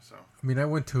anymore. So I mean,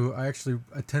 I actually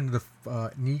attended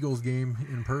an Eagles game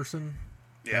in person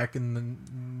back in the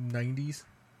 90s.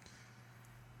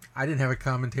 I didn't have a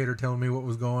commentator telling me what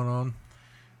was going on.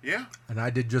 Yeah. And I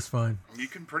did just fine. You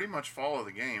can pretty much follow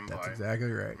the game. That's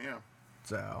exactly right. Yeah.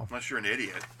 So unless you're an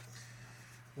idiot.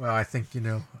 Well, I think,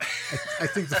 I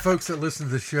think the folks that listen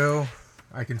to the show,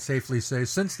 I can safely say,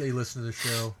 since they listen to the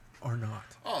show, are not.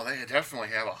 Oh, they definitely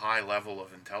have a high level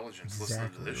of intelligence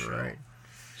listening to this show. Right.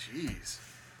 Jeez.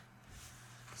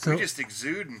 So, we just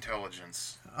exude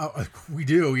intelligence. We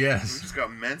do, yes. We just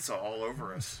got Mensa all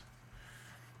over us.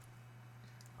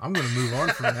 I'm going to move on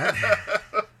from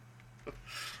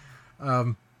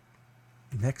that.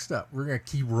 Next up, we're going to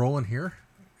keep rolling here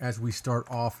as we start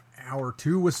off hour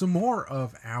 2 with some more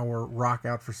of our Rock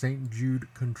Out for St. Jude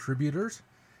contributors.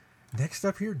 Next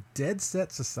up here, Dead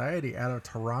Set Society out of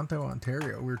Toronto,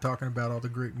 Ontario. We were talking about all the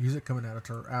great music coming out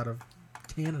of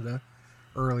Canada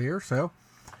earlier. So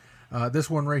this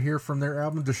one right here from their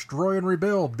album Destroy and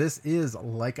Rebuild. This is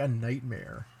Like a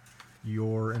Nightmare.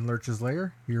 You're in Lurch's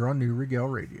Lair here on New Regel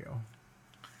Radio.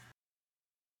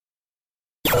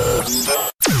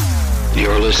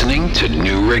 You're listening to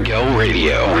New Regel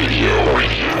Radio.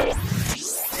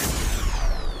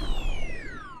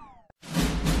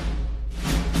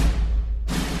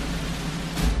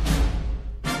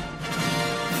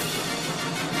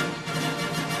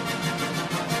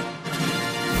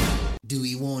 Do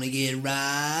we want to get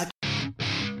rocked?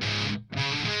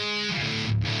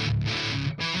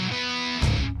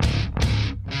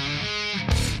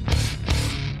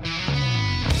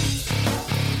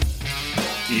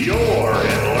 You're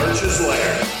in Lurch's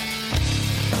Lair.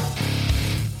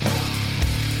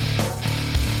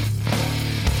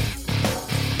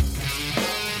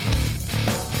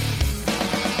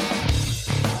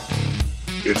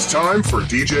 It's time for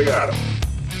DJ Adam.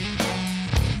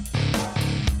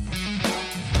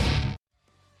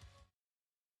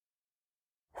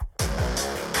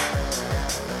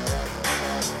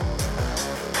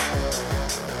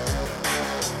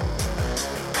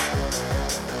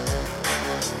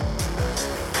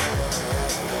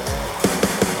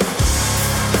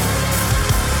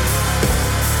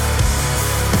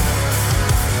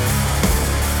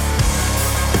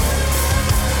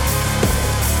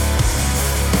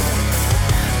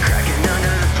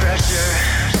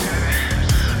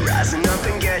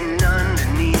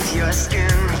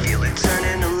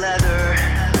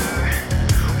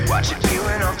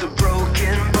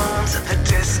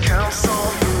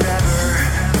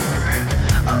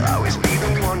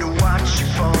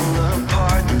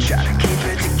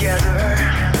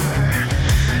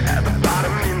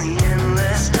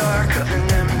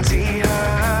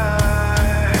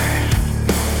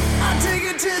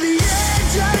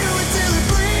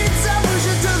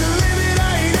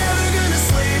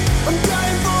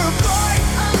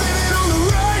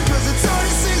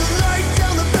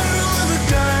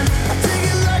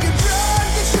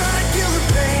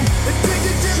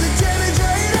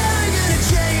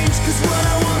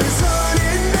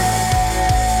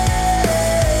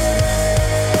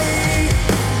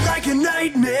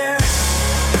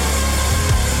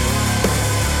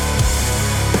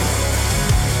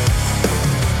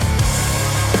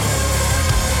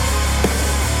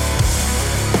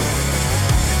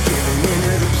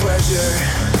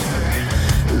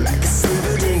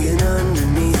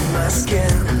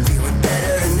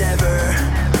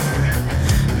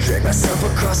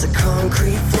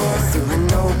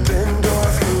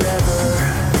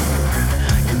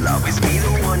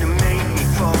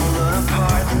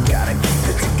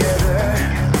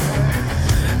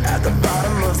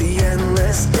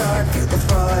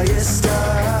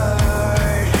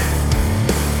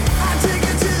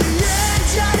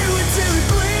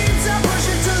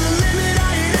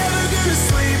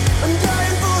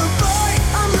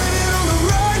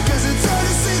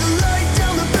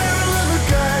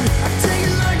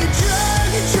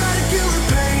 Try to kill the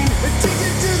pain.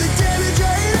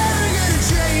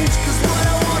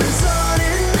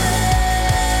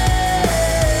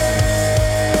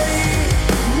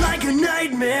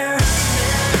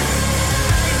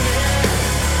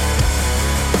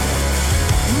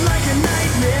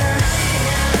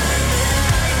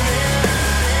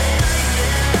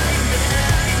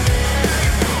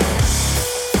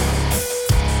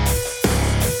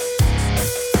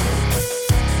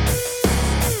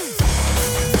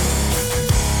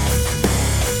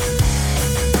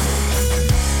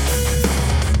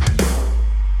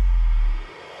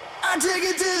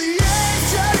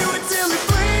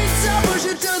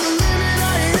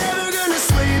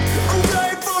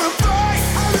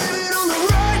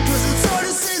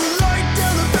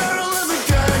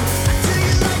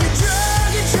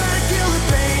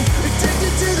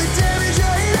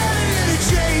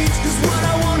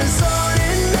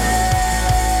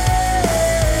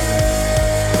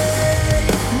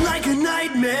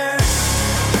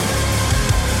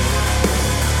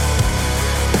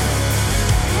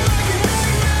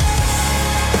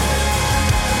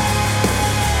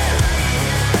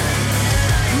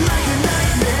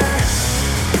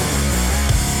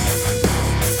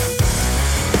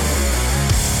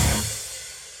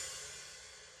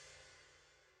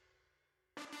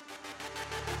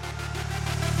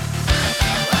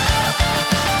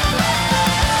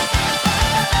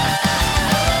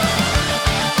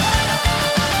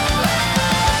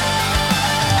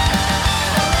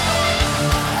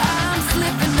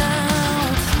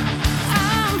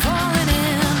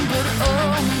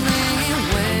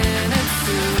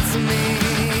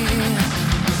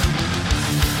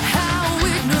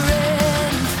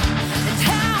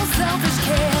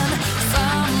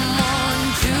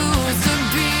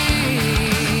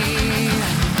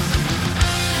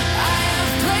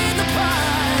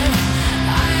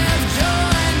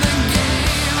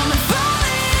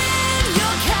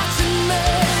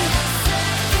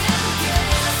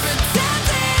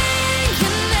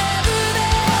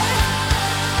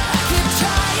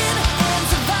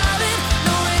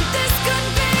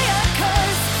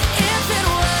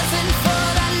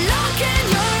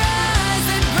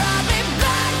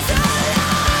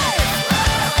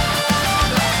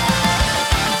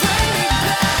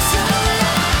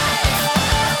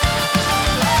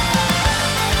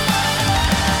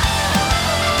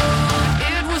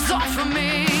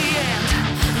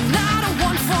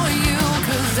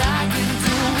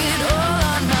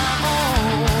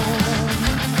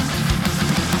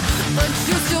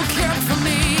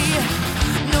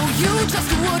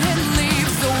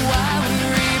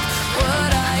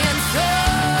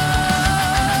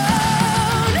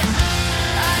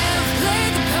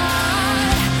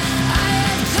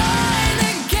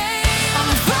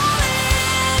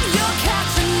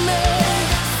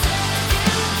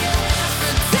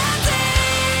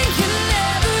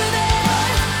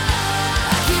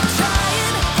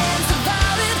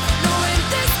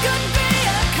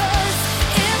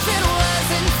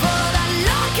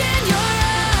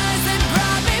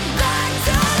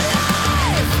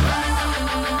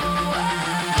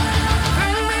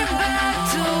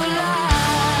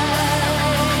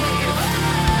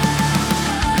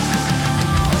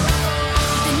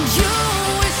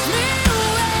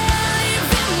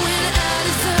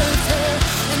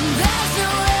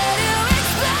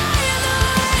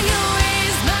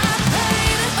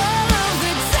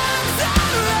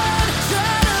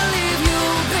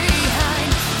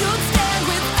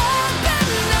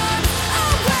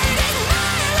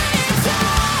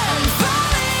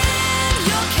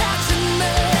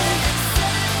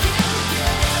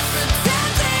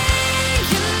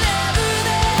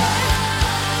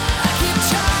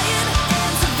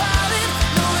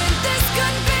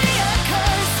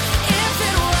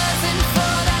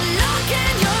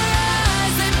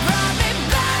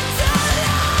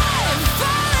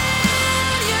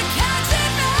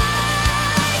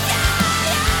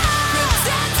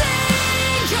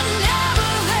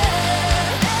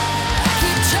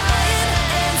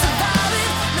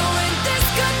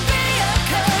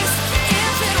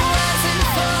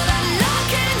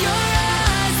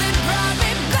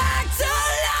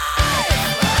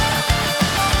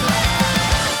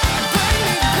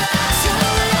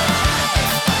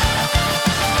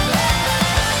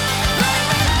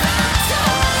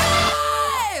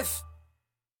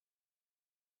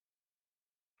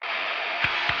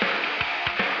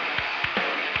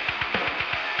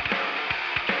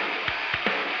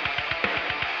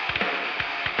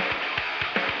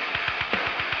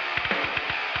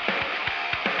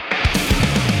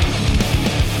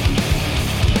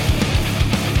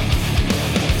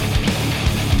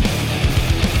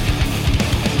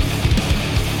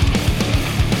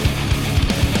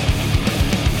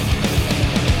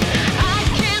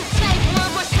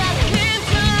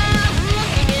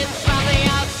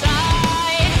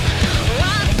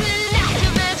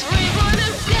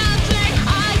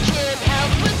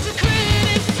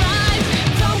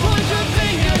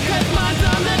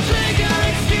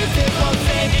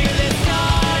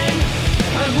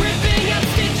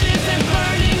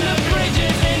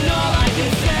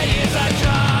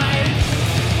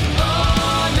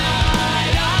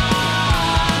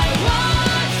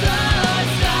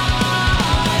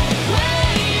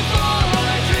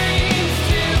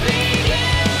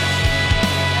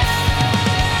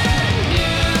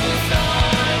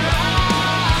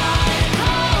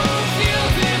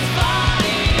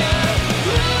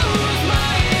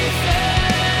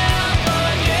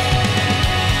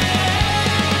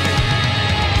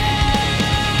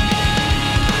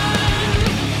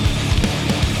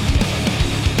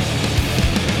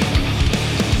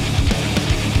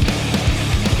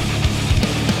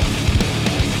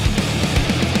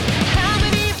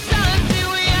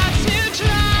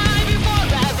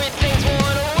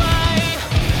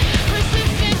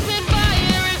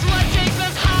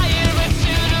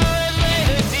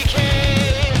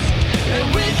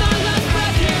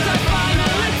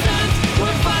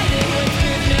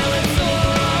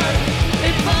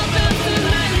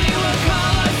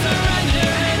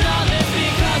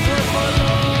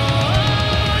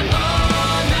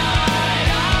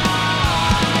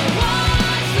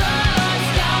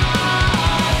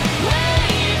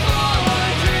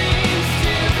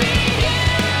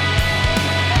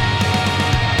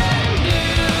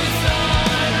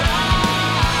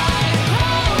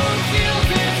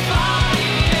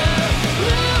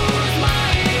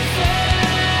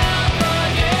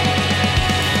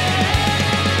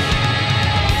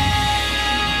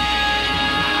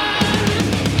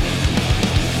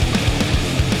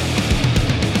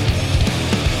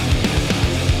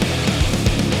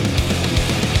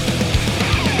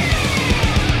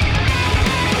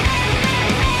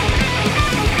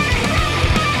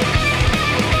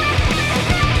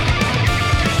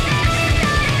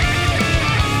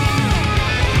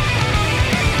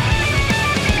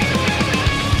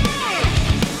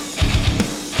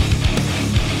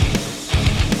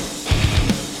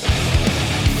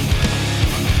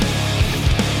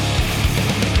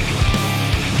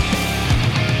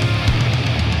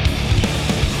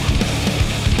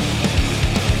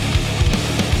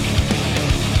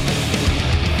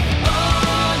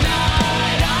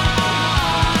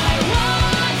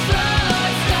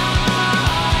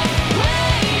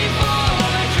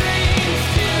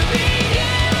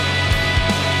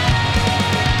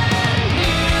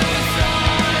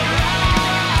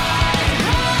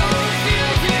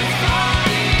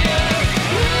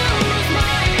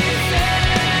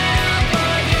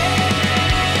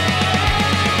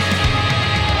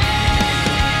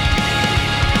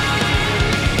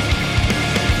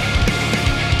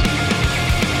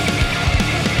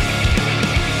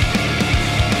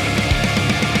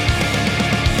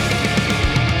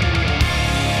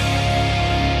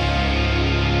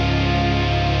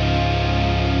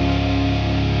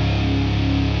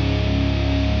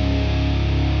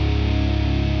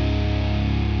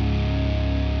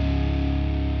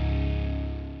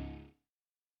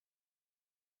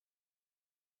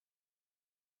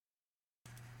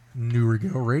 New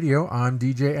Regel Radio. I'm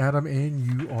DJ Adam,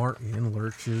 and you are in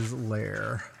Lurch's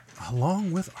Lair,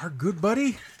 along with our good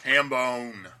buddy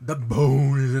Hambone. The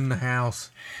Bone is in the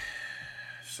house.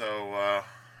 So,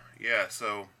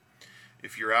 so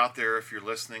if you're out there, if you're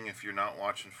listening, if you're not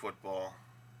watching football,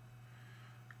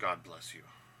 God bless you.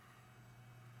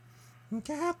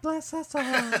 God bless us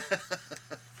all.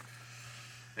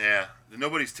 Yeah,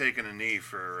 nobody's taking a knee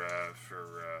for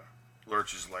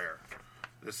Lurch's Lair.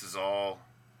 This is all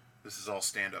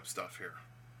stand-up stuff here.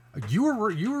 You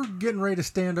were getting ready to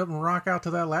stand up and rock out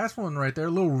to that last one right there,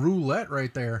 a little roulette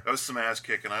right there. That was some ass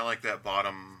kicking. I like that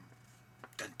bottom.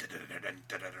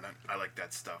 I like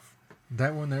that stuff.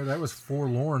 That one there, that was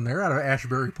Forlorn. They're out of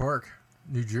Ashbury Park,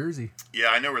 New Jersey. Yeah,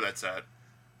 I know where that's at.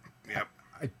 Yep.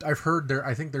 I've heard there.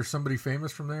 I think there's somebody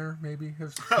famous from there. Maybe.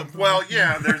 Well,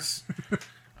 yeah. There's.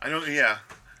 I don't. Yeah.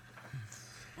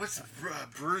 What's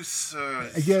Bruce?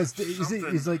 Yes,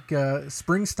 is like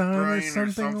Springsteen Brian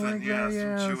or something like yeah, that.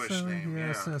 Yeah, some Jewish name. Yeah,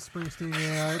 Yeah. Springsteen.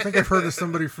 Yeah, I think I've heard of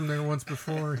somebody from there once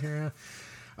before. Yeah.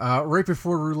 Right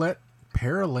before Roulette,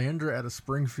 Paralandra out of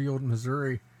Springfield,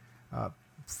 Missouri,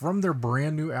 from their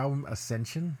brand new album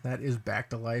Ascension. That is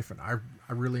back to life, and I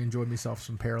really enjoyed myself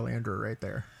some Paralandra right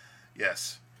there.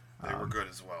 Yes, they were good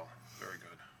as well. Very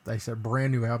good. They said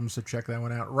brand new album, so check that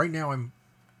one out. Right now,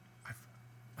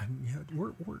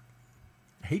 we're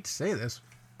I hate to say this,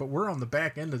 but we're on the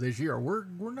back end of this year. We're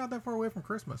not that far away from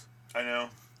Christmas. I know.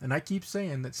 And I keep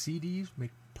saying that CDs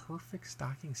make perfect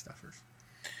stocking stuffers.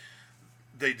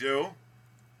 They do.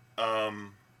 I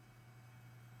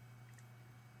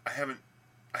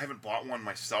haven't bought one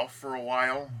myself for a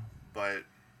while, but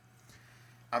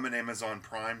I'm an Amazon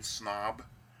Prime snob.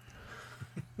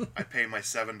 I pay my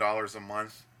 $7 a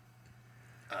month,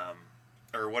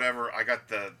 or whatever. I got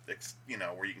the,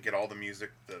 where you can get all the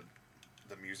music, the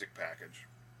music package.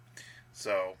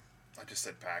 So I just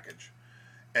said package,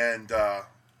 and I'm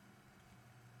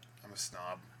a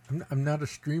snob. I'm not a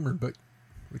streamer, but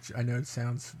which I know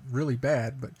sounds really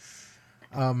bad, but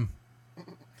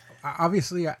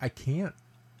obviously I can't.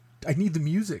 I need the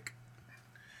music.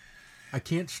 I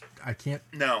can't.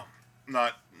 No.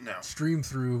 Stream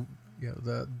through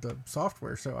the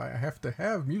software, so I have to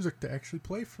have music to actually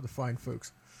play for the fine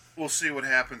folks. We'll see what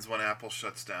happens when Apple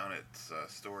shuts down its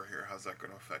store here. How's that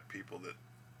going to affect people that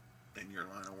in your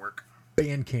line of work?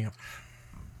 Bandcamp.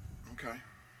 Okay.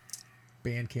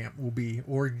 Bandcamp will be,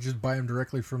 or just buy them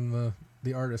directly from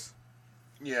the artist.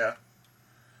 Yeah.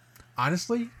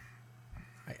 Honestly,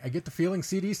 I get the feeling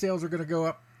CD sales are going to go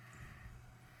up.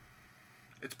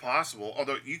 It's possible,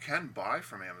 although you can buy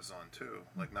from Amazon too,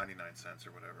 like 99 cents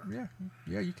or whatever.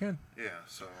 Yeah, you can. Yeah,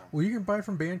 so. Well, you can buy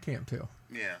from Bandcamp too.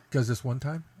 Yeah. Because this one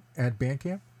time at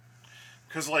Bandcamp.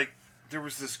 Because there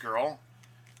was this girl,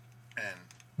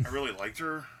 and I really liked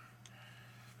her.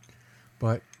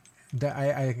 But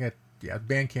I get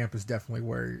Bandcamp is definitely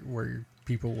where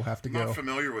people will have to go. I'm not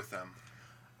familiar with them.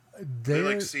 They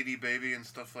like CD Baby and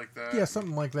stuff like that. Yeah,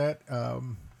 something like that.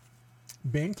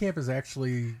 Bandcamp is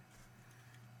actually.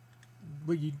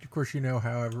 Well, of course,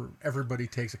 how everybody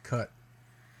takes a cut,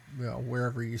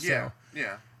 wherever you sell.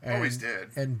 Yeah, always did.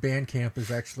 And Bandcamp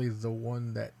is actually the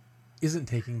one that isn't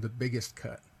taking the biggest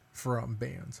cut from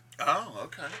bands. Oh,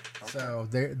 okay. So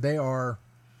they are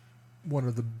one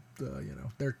of the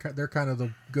they're kind of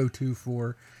the go-to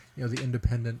for the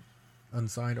independent,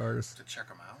 unsigned artists. To check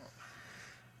them out.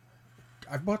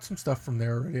 I've bought some stuff from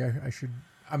there already. I should.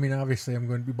 I mean, obviously, I'm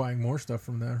going to be buying more stuff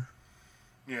from there.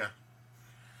 Yeah.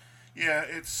 Yeah,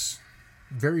 it's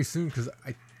very soon because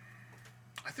I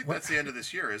think that's the end of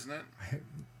this year, isn't it?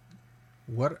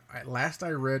 Last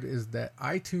I read is that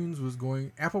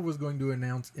Apple was going to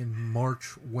announce in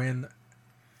March when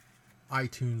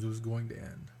iTunes was going to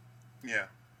end. Yeah.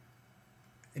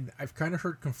 And I've kind of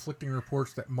heard conflicting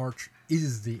reports that March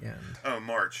is the end. Oh,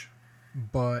 March.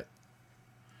 But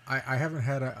I haven't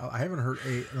heard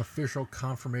an official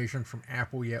confirmation from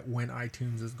Apple yet when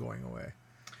iTunes is going away.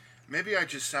 Maybe I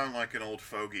just sound like an old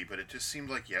fogey, but it just seemed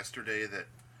like yesterday that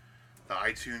the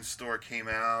iTunes store came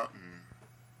out and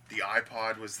the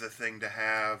iPod was the thing to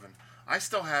have. And I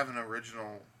still have an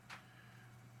original,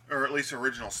 or at least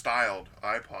original styled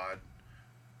iPod.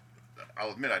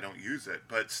 I'll admit I don't use it,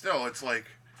 but still, it's like,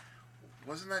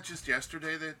 wasn't that just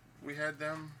yesterday that we had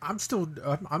them? I'm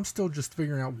still just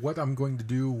figuring out what I'm going to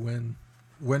do when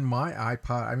my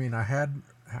iPod. I mean, I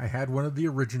had one of the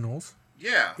originals.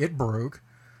 Yeah. It broke.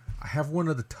 I have one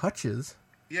of the touches.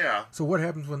 Yeah. So what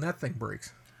happens when that thing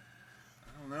breaks? I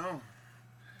don't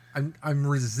know. I'm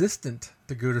resistant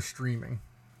to go to streaming.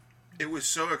 It was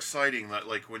so exciting that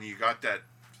when you got that,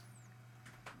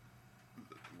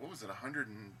 what was it,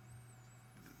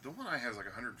 the one I have is like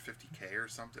 150K or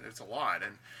something. It's a lot,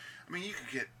 and I mean you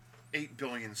could get 8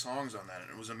 billion songs on that, and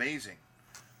it was amazing.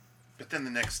 But then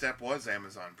the next step was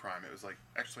Amazon Prime. It was like,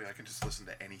 actually, I can just listen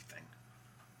to anything,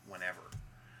 whenever.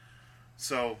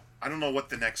 So I don't know what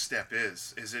the next step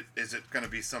is. Is it going to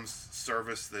be some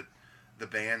service that the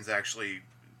bands actually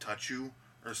touch you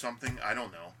or something? I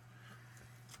don't know.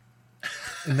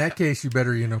 In that case, you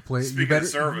better play. Speaking You better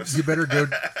of service, you better go.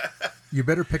 You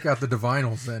better pick out the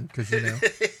Divinyls then, because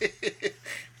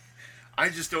I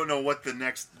just don't know what the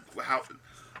next. How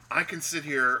I can sit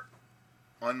here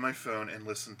on my phone and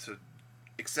listen to,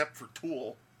 except for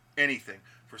Tool, anything.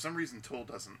 For some reason, Tool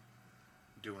doesn't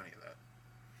do any of that.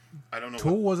 I don't know.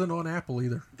 Tool wasn't on Apple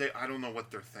either. I don't know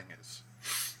what their thing is.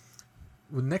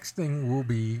 The next thing will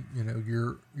be,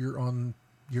 you're in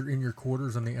your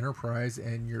quarters on the Enterprise,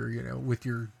 and you're with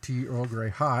your tea Earl Grey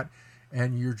hot,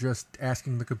 and you're just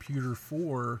asking the computer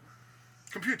for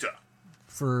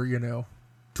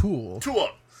Tool. Tool,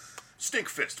 stink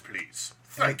fist, please.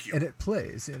 Thank you. And it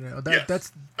plays. Yes.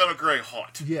 That's Earl Grey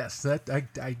hot. Yes, that I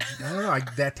don't know.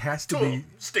 That has to Tool, be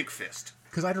stink fist.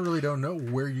 Because I really don't know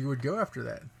where you would go after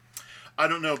that. I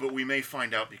don't know, but we may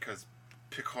find out because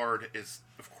Picard is,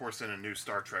 of course, in a new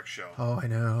Star Trek show. Oh, I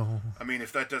know. I mean,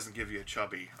 if that doesn't give you a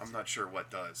chubby, I'm not sure what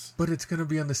does. But it's going to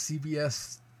be on the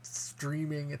CBS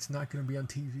streaming. It's not going to be on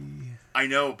TV. I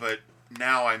know, but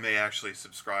now I may actually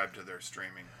subscribe to their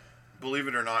streaming. Believe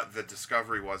it or not, the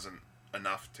Discovery wasn't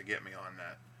enough to get me on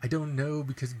that. I don't know,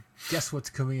 because guess what's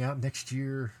coming out next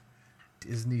year?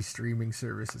 Disney streaming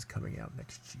service is coming out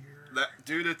next year.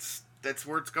 That's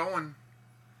where it's going.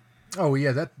 Oh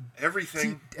yeah,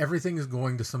 everything is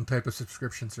going to some type of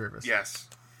subscription service. Yes,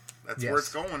 that's where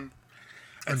it's going.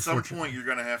 At some point, you're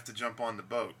going to have to jump on the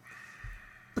boat.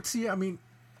 But see, I mean,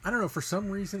 I don't know. For some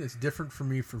reason, it's different for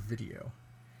me for video.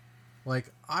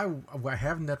 Like I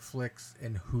have Netflix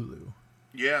and Hulu.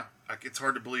 Yeah, it's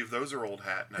hard to believe those are old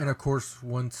hat now. And of course,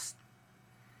 once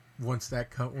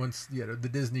the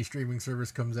Disney streaming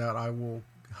service comes out, I will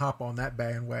hop on that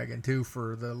bandwagon too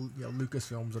for the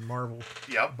Lucasfilms and Marvel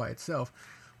by itself.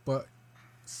 But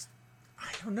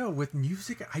I don't know, with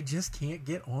music, I just can't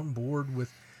get on board with.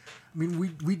 I mean,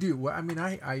 we do. I mean,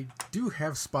 I do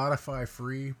have Spotify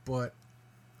free, but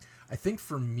I think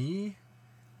for me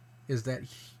is that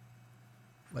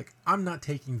I'm not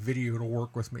taking video to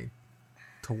work with me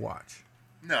to watch.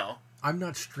 No, I'm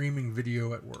not streaming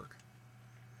video at work.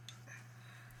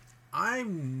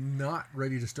 I'm not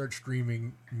ready to start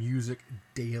streaming music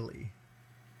daily.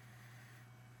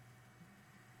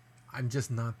 I'm just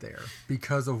not there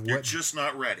because of You're just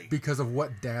not ready. Because of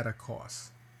what data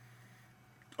costs.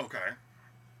 Okay.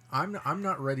 I'm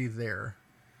not ready there.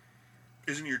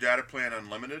 Isn't your data plan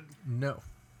unlimited? No.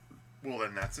 Well,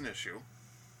 then that's an issue.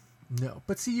 No,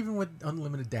 but see, even with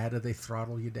unlimited data, they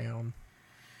throttle you down.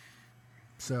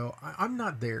 So I'm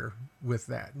not there with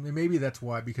that. Maybe that's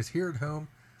why, because here at home,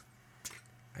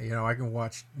 I can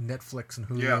watch Netflix and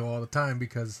Hulu all the time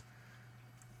because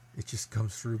it just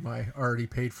comes through my already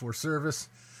paid for service.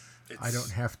 I don't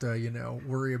have to,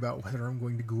 worry about whether I'm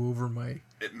going to go over my...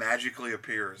 It magically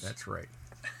appears. That's right.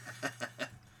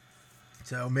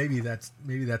 So maybe that's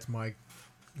my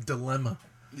dilemma.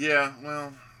 Yeah,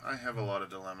 well, I have a lot of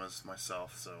dilemmas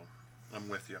myself, so I'm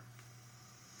with you.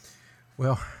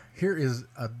 Well, here is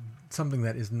something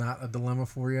that is not a dilemma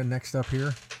for you. Next up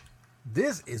here.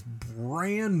 This is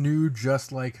brand new,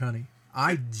 just like honey.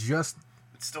 It's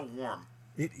still warm.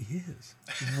 It is.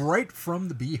 Right from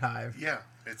the beehive. Yeah,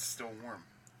 it's still warm.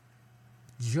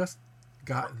 Just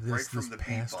got this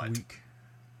past bee week.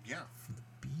 Yeah. From the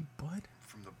bee bud?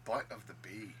 From the butt of the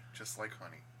bee, just like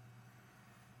honey.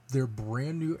 Their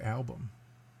brand new album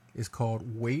is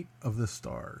called Weight of the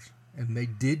Stars. And they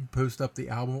did post up the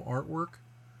album artwork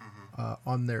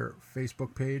on their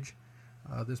Facebook page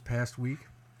this past week.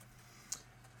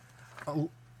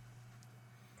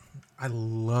 I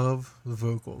love the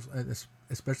vocals, and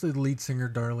especially the lead singer,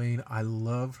 Darlene.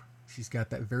 She's got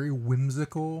that very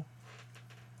whimsical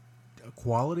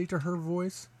quality to her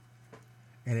voice,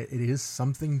 and it is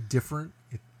something different.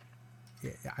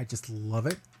 I just love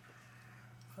it.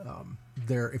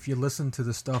 If you listen to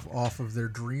the stuff off of their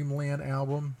Dreamland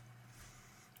album,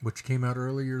 which came out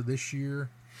earlier this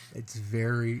year, it's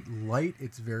very light,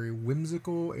 it's very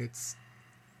whimsical, it's,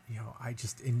 I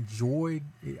just enjoyed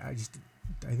it. I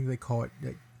think they call it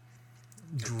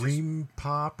dream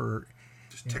pop, or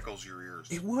just tickles your ears.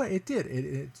 It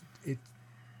did.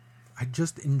 I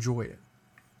just enjoyed it.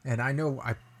 And I know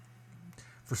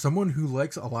for someone who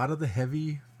likes a lot of the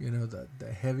heavy,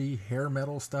 the heavy hair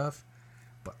metal stuff,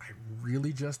 but I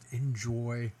really just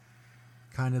enjoy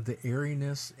kind of the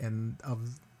airiness and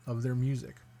of their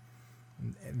music.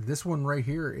 And this one right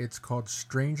here, it's called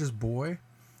Strangest Boy.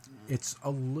 It's a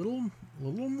little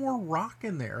more rock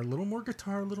in there, a little more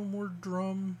guitar, a little more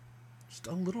drum, just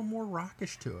a little more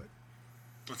rockish to it.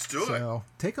 Let's do it. So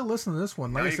take a listen to this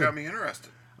one. Now Like I you said, got me interested.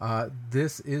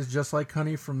 This is Just Like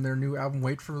Honey from their new album,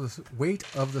 Weight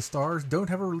of the Stars. Don't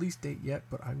have a release date yet,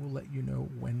 but I will let you know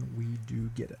when we do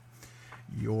get it.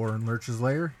 You're in Lurch's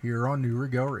Lair here on Neue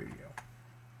Regel Radio.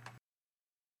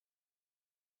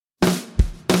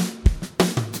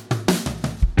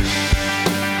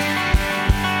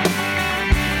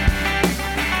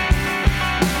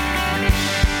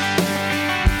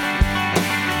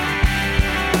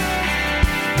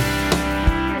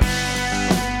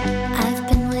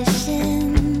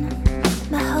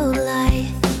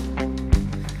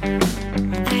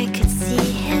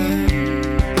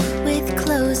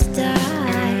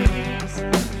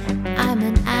 I'm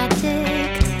an addict.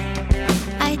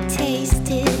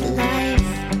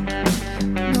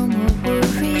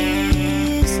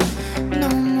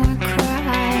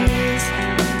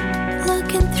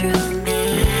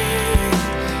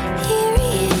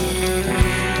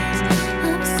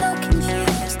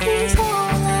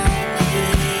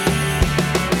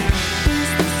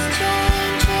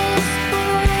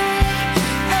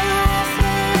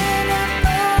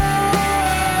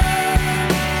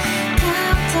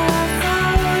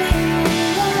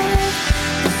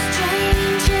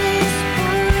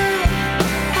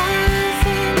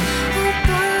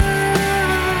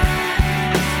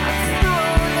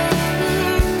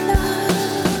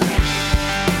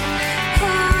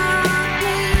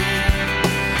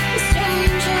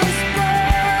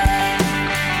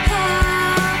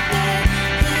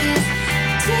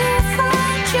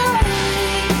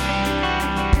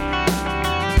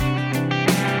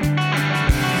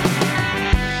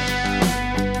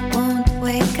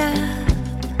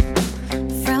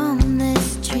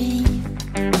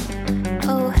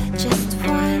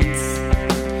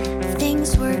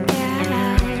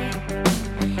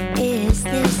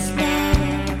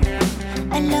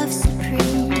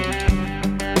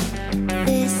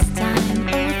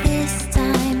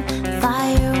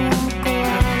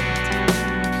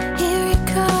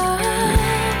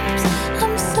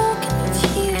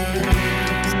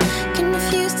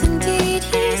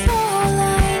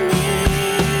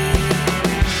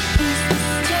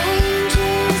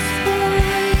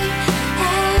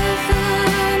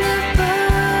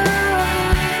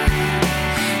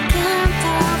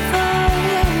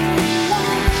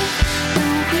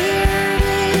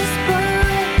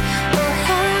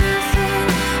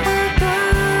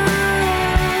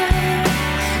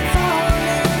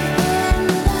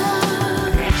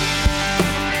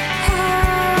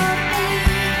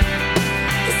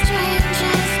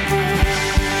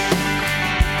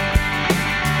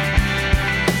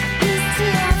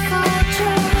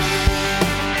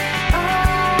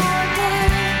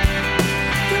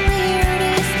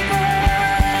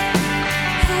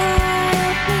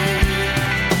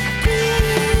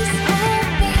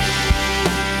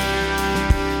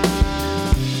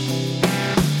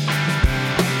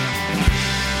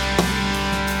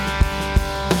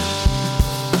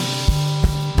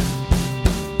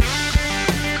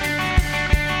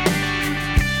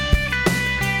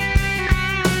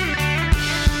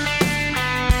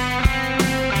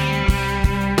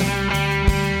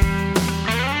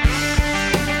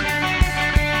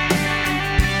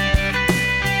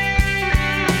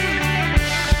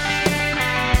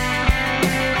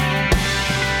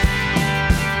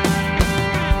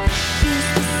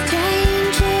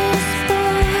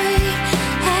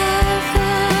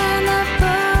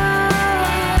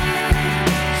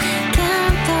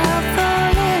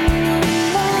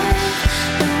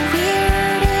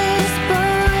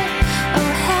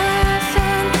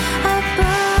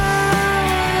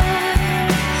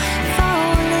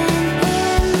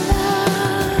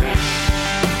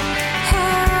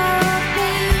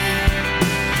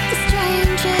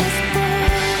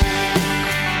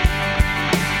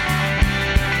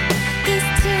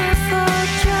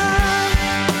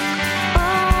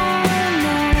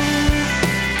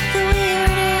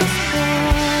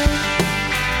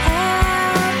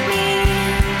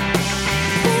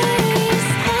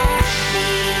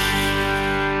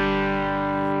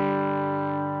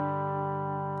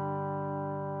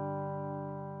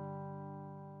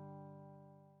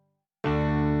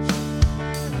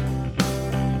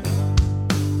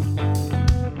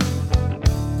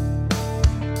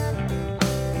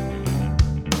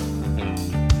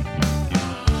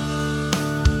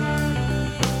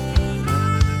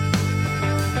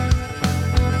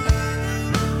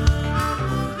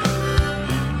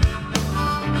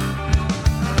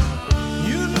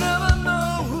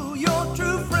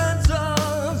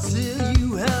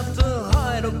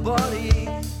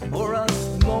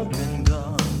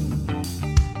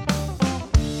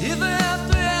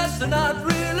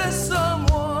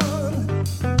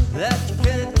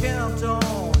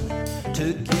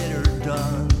 to get her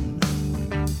done.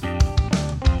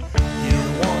 You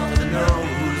want to know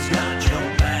who's got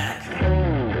your back.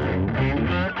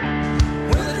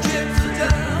 When the chips are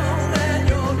down and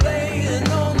you're laying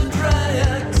on the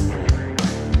tracks.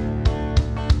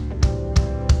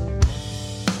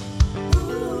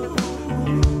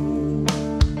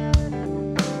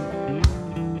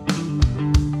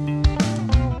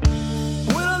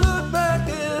 When I look back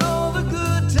at all the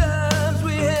good times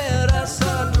we had, I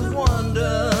start to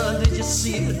wonder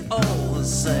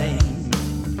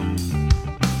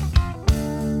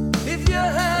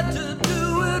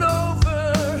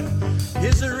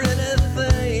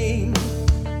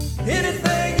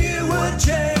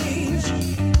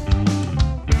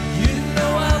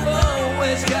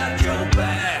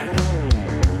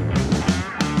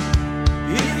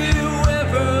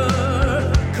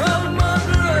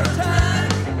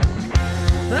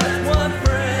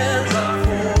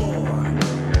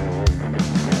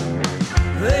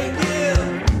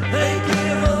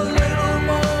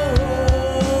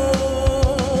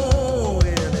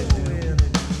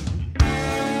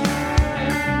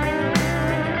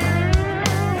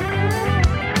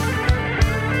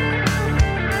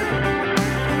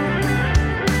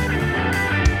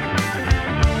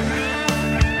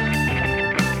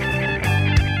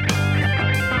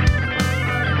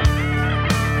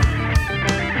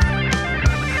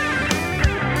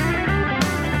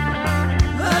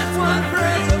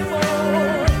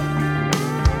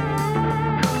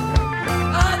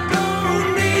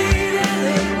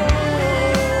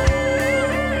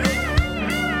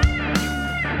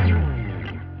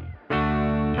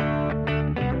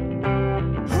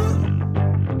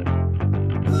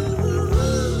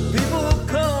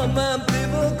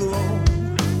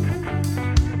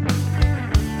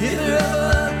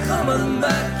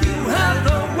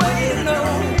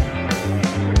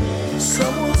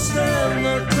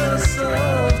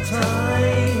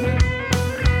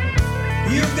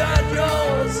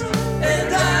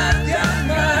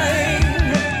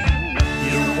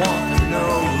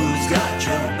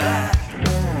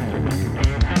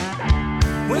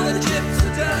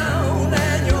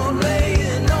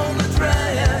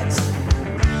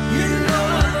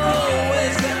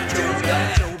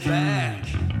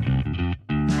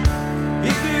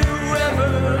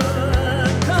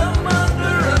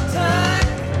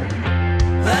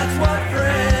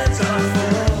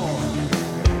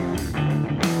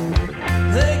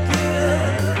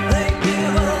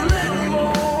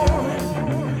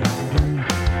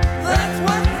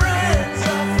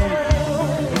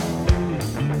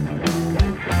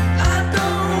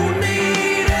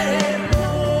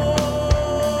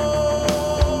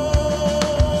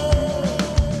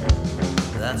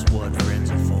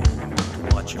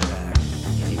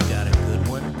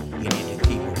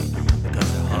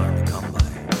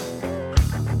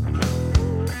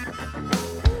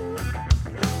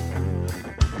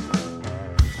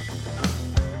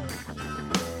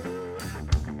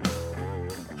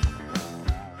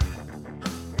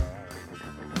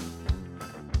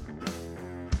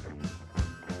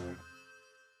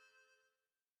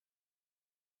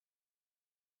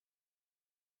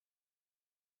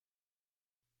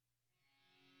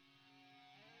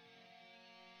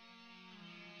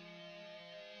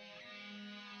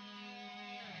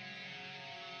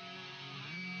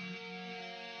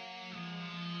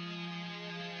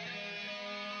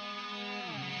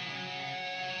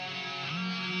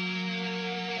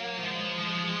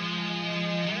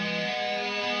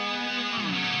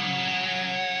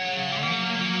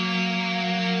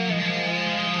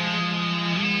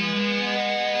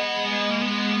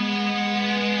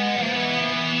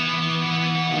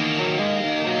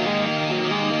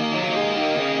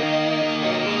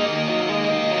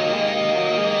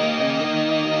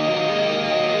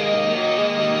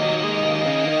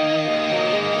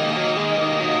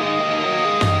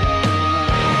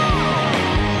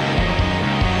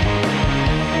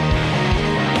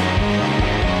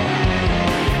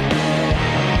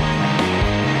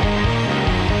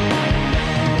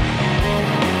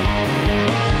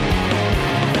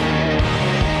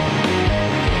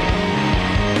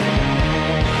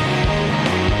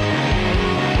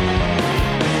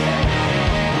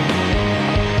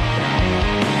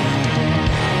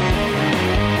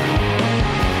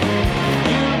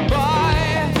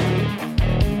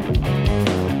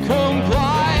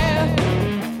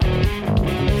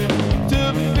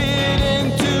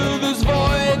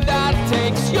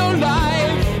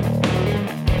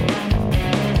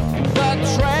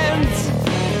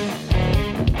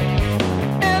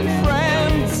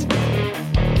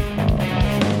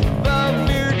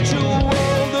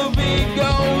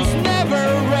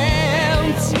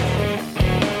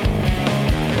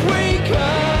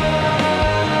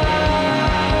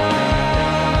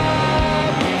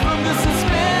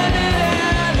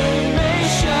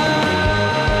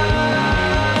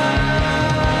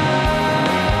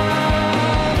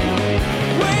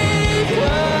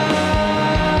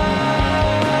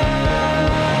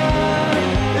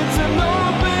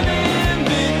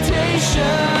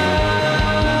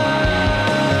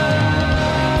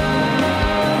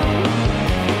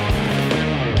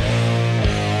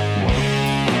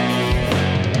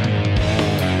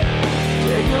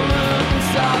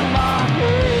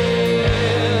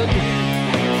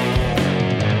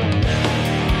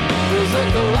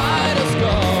let the lighters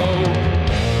go.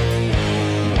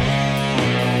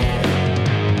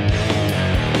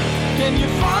 Can you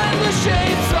find the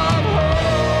shapes of hope?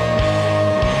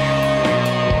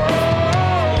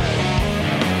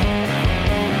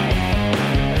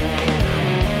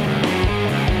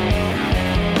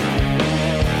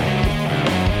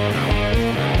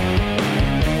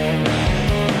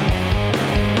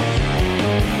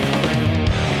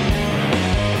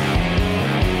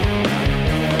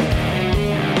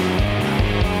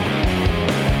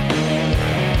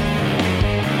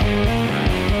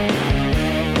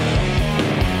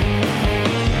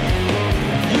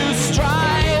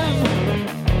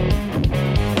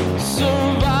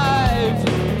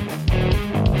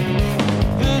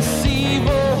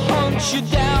 You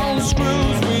down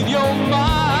screws with your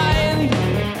mind.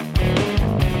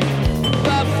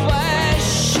 The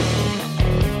flesh,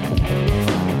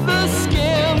 the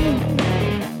skin,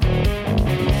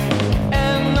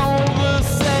 and all the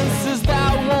senses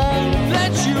that won't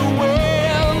let you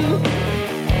win.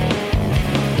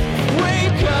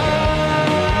 Wake up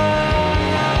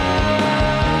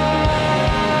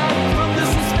from the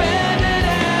suspended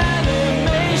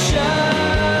animation.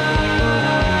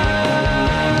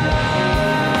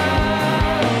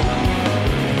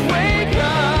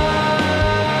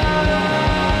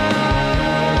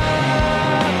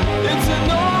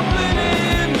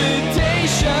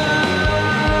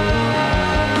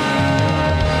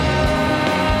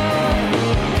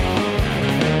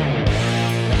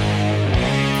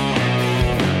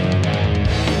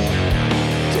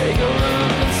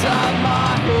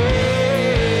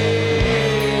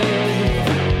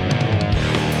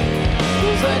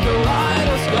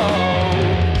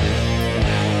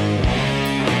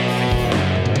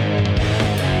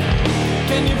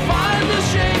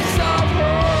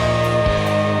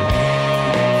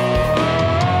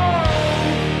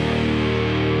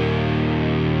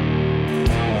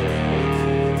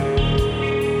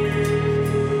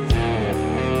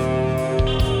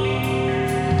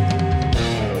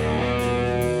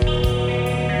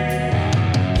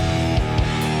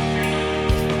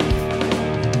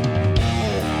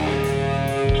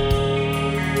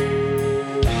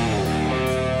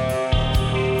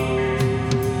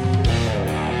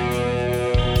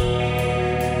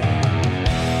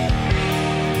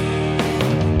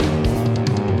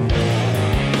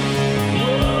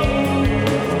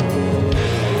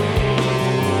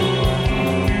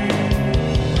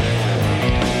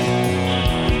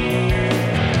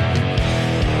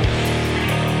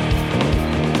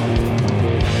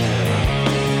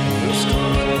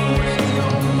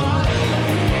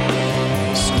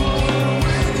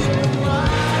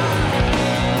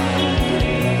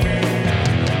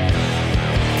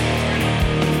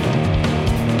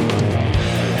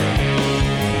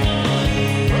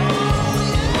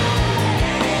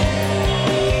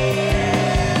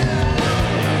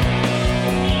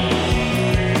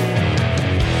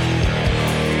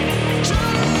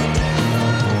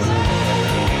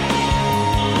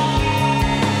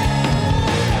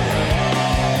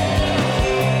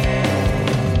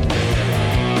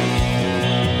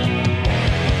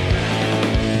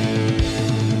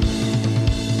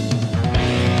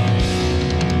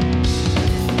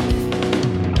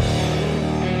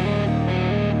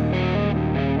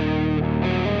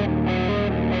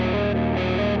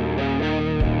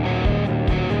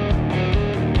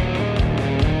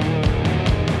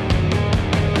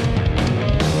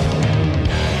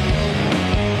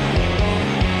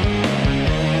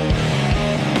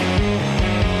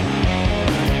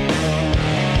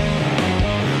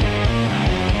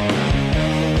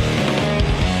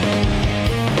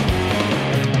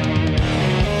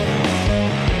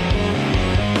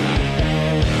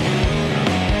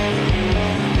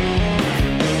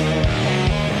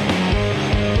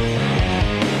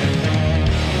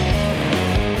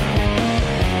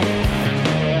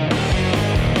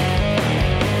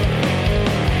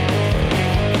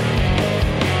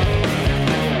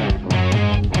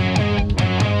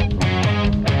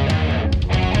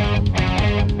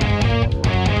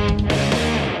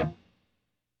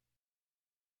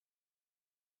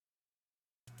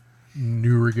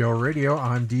 New Regale Radio.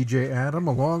 I'm DJ Adam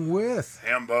along with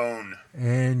Hambone.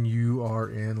 And you are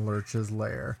in Lurch's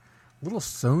Lair. Little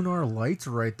Sonar Lights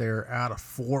right there out of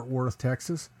Fort Worth,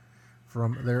 Texas,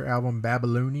 from their album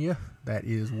Babylonia. That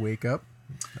is Wake Up.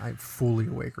 I'm fully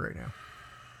awake right now.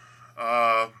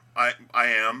 I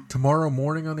am. Tomorrow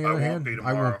morning, on the other hand,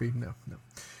 I won't be. No.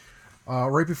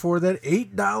 Right before that,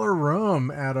 $8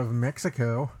 Rum out of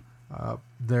Mexico.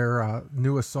 Their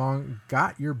newest song,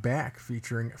 Got Your Back,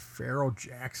 featuring Pharoah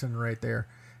Jackson right there.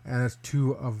 And it's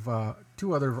two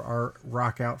two other of our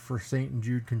Rock Out for St.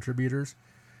 Jude contributors.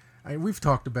 We've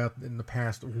talked about in the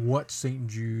past what St.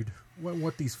 Jude,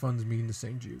 what these funds mean to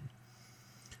St. Jude.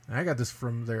 And I got this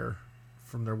from their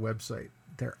website.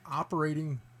 Their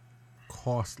operating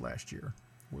cost last year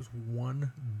was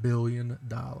 $1 billion.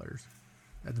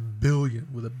 That's billion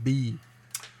with a B.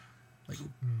 Like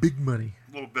big money.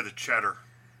 A little bit of cheddar.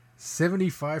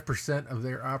 75% of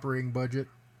their operating budget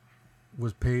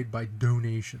was paid by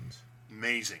donations.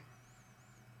 Amazing.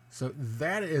 So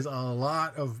that is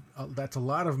that's a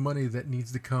lot of money that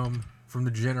needs to come from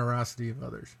the generosity of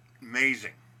others.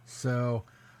 Amazing. So,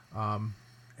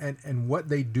 and what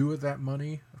they do with that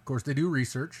money, of course, they do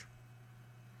research,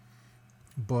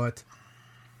 but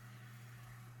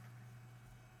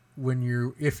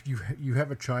if you have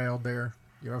a child there,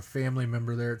 you have a family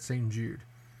member there at St. Jude,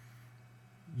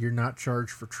 you're not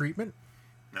charged for treatment.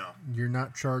 No. You're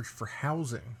not charged for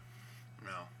housing.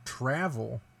 No.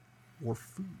 Travel or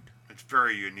food. It's a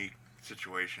very unique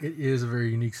situation. It is a very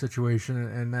unique situation,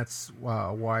 and that's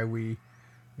why we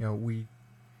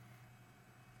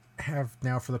have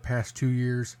now for the past 2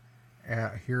 years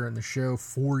here in the show,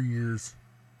 4 years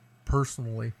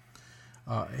personally,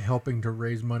 helping to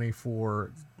raise money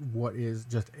for what is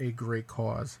just a great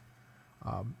cause,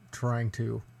 trying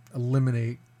to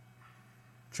eliminate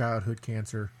childhood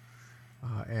cancer,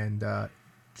 and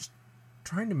just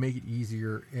trying to make it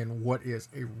easier in what is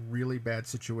a really bad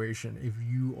situation if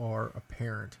you are a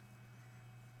parent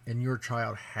and your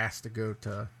child has to go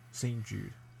to St.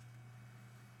 Jude.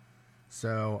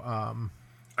 So,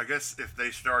 I guess if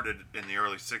they started in the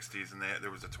early 60s and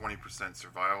there was a 20%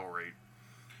 survival rate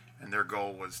and their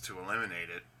goal was to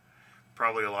eliminate it,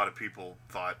 probably a lot of people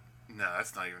thought, no,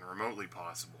 that's not even remotely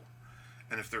possible.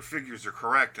 And if their figures are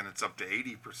correct and it's up to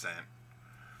 80%,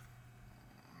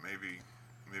 maybe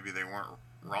they weren't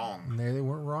wrong. They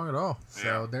weren't wrong at all.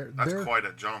 So yeah, that's they're quite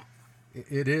a jump.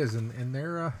 It is, and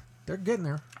they're getting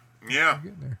there. Yeah,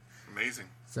 they're getting there. Amazing.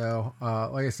 So,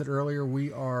 like I said earlier,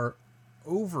 we are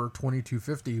over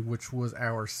 2250, which was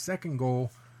our second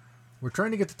goal. We're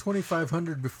trying to get to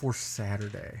 2500 before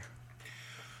Saturday.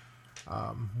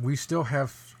 We still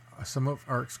have some of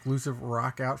our exclusive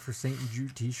Rock Out for St.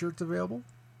 Jude t-shirts available.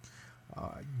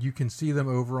 You can see them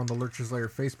over on the Lurch's Lair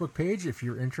Facebook page if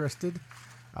you're interested.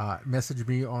 Message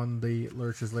me on the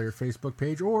Lurch's Lair Facebook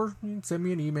page, or you can send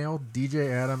me an email,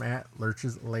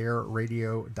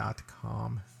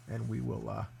 djadam@lurcheslairradio.com, and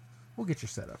we'll get you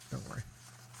set up. Don't worry.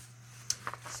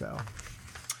 So.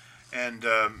 And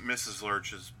Mrs.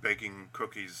 Lurch is baking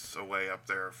cookies away up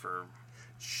there for.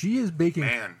 She is baking.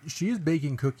 She is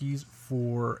baking cookies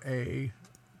for a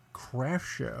craft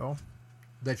show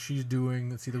that she's doing.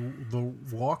 Let's see, the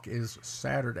walk is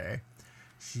Saturday.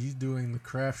 She's doing the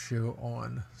craft show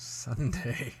on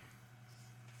Sunday.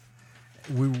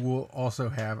 We will also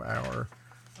have our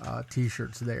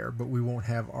t-shirts there, but we'll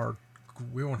have our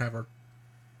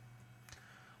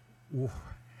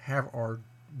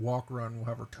walk run. We'll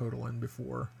have our total in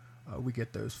before we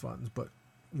get those funds. But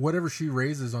whatever she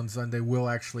raises on Sunday will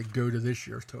actually go to this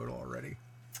year's total already.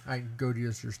 I can go to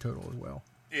this year's total as well.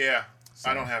 Yeah, so,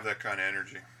 I don't have that kind of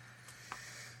energy.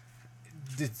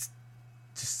 It's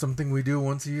just something we do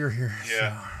once a year here.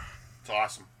 Yeah, so. It's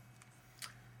awesome.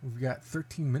 We've got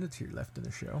 13 minutes here left in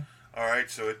the show. All right,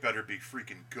 so it better be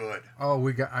freaking good. Oh,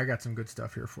 I got some good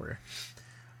stuff here for you.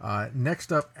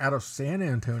 Next up, out of San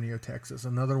Antonio, Texas,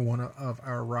 another one of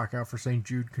our Rock Out for St.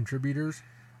 Jude contributors,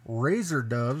 Razor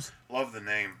Doves. Love the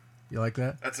name. You like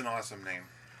that? That's an awesome name.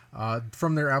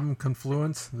 From their album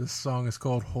Confluence, this song is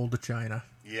called Hold to China.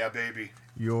 Yeah, baby.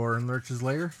 You're in Lurch's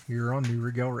Lair. You're on New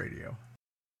Regel Radio.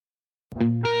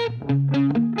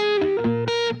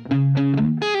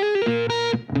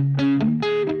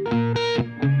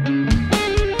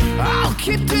 I'll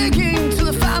keep digging till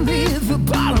I find me the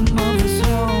bottom of this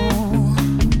hole.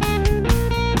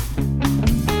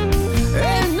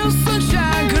 Ain't no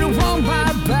sunshine gonna warm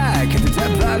my back at the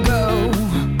depth I go.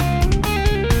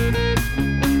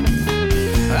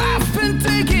 I've been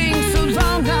digging so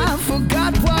long I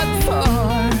forgot what for.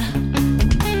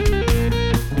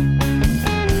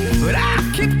 But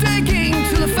I'll keep digging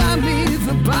till I find me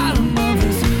the bottom of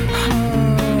this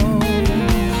hole.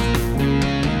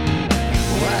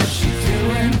 What's she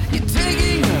doing?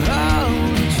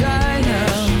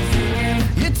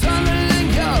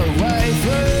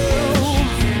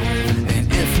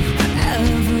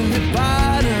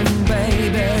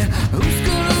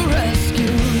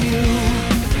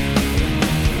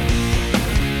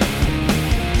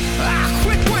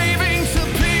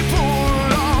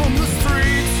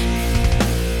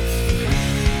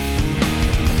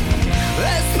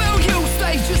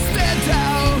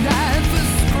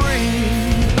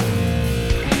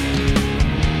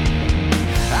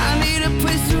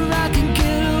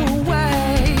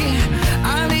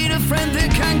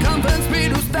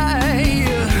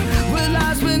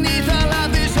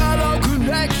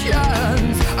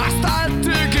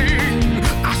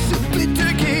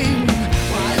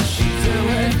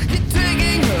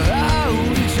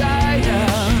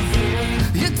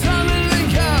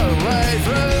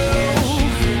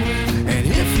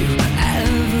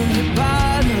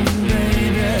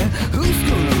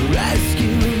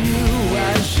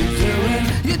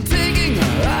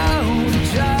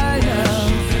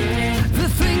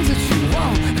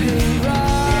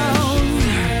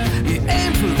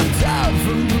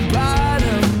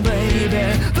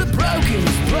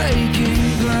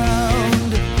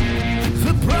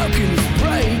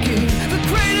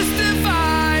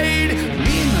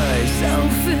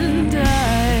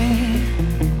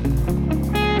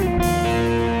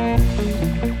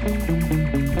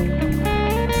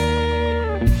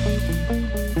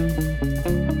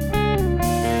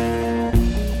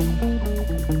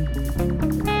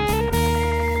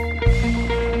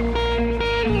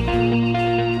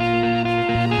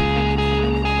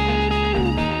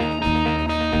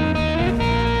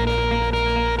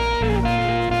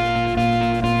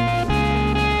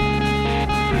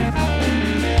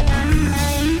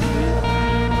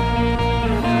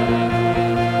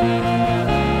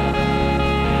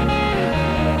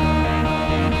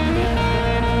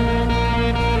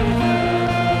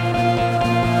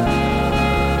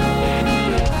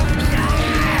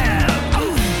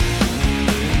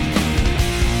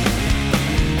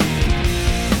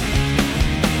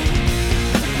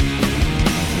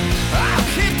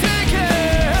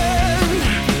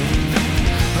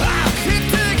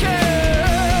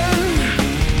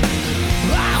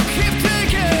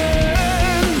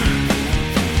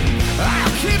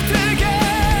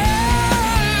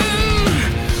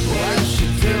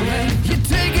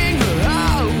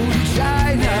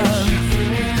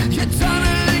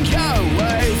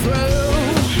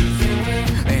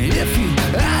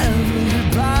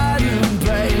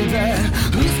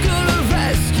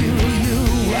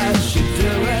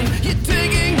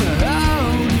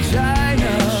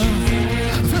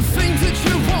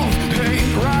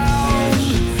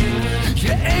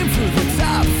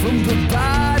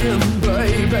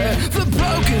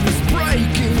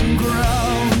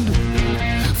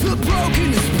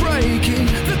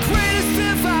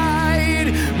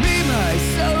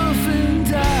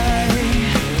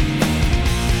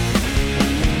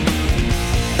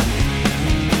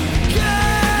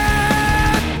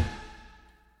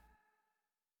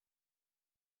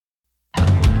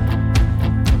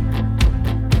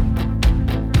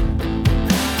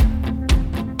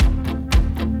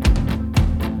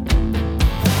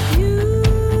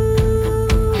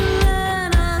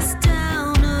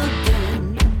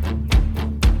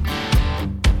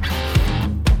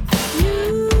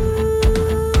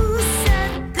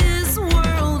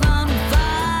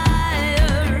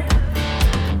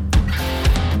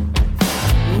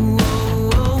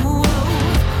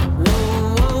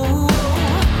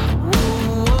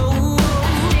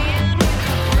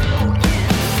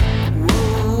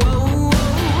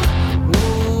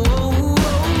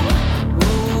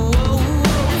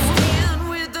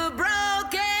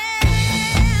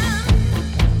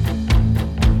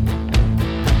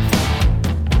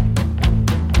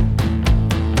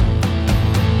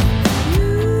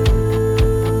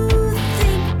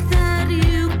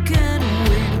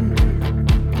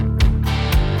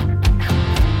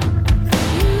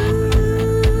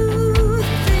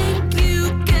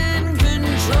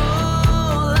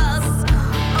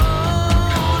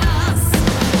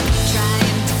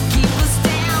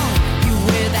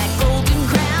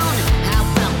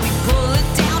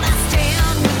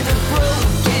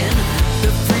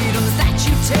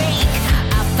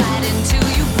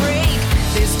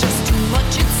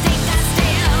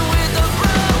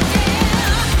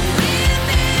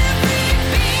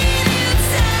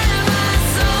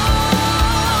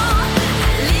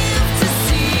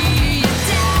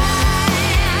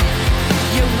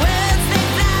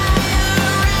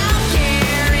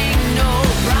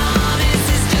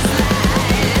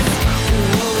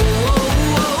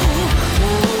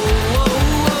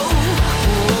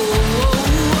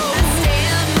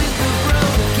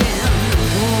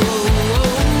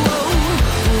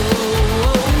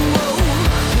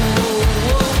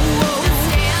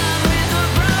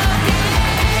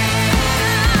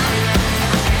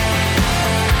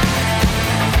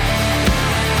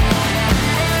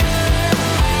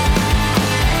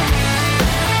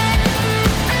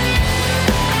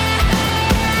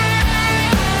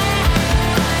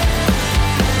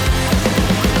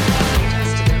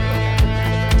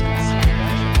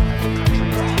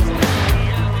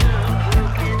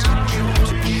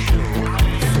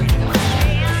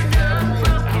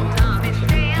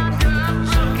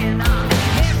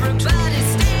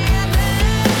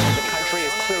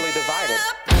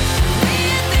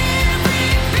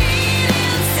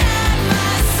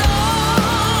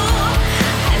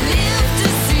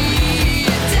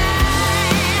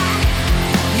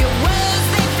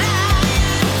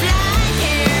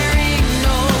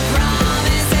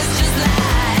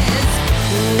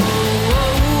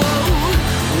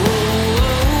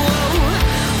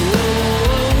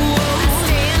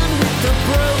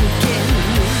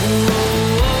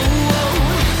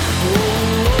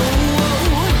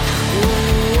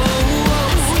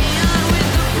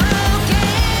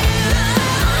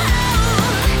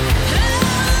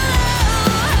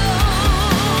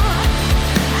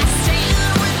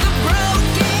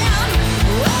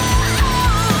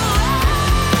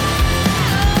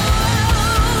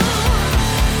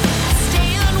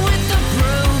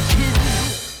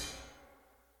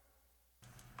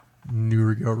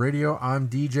 Radio. I'm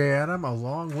DJ Adam,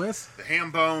 along with the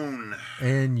Ham Bone,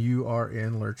 and you are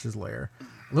in Lurch's Lair.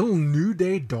 Little New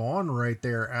Day Dawn right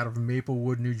there out of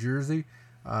Maplewood, New Jersey.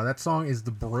 That song is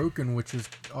The Broken, which is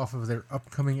off of their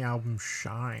upcoming album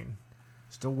Shine.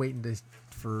 Still waiting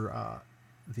for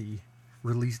the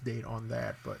release date on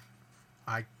that, but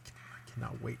I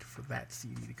cannot wait for that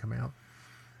CD to come out.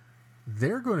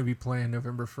 They're going to be playing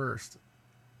November 1st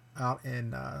out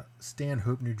in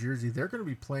Stanhope, New Jersey. They're going to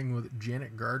be playing with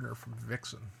Janet Gardner from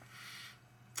Vixen.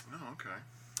 Oh, okay.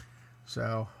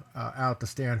 So, out at the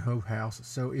Stanhope house.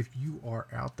 So, if you are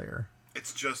out there...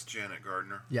 It's just Janet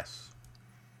Gardner? Yes.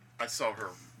 I saw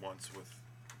her once with...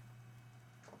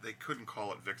 They couldn't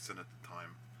call it Vixen at the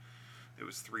time. It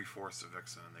was 3/4 of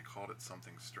Vixen, and they called it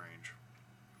something strange.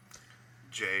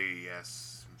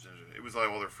 J.S. It was like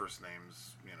all their first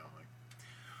names, you know.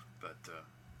 But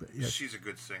yeah, she's a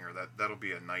good singer. That'll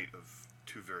be a night of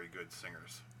two very good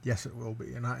singers. Yes, it will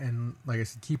be. And like I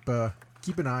said, keep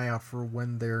an eye out for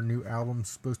when their new album's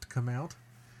supposed to come out.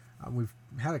 We've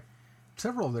had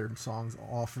several of their songs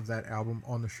off of that album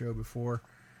on the show before.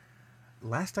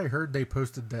 Last I heard, they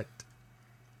posted that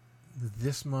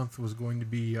this month was going to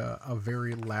be a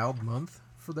very loud month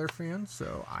for their fans.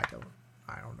 So I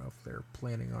don't know if they're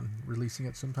planning on releasing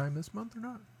it sometime this month or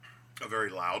not. A very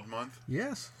loud month?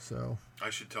 Yes. So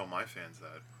I should tell my fans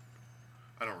that.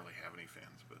 I don't really have any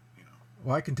fans, but you know.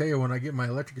 Well, I can tell you when I get my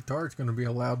electric guitar, it's going to be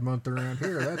a loud month around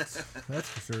here. That's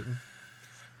for certain.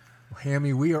 Well,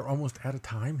 Hammy, we are almost out of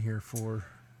time here for.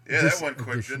 Yeah, that went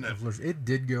quick, didn't it? It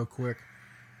did go quick.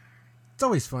 It's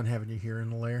always fun having you here in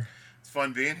the Lair. It's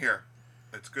fun being here.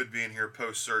 It's good being here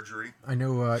post surgery. I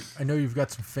know you've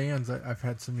got some fans. I've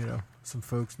had some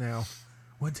folks now.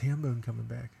 When's Hambone coming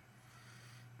back?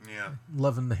 Yeah.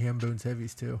 Loving the Hambones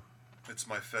heavies too. It's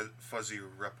my fuzzy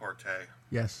repartee.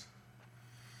 Yes.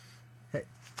 Hey,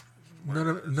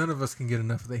 none of us can get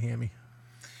enough of the Hammy.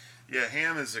 Yeah,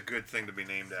 Ham is a good thing to be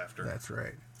named after. That's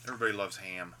right. Everybody loves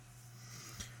Ham.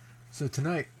 So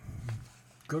tonight,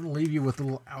 going to leave you with a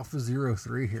little Alpha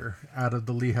 03 here out of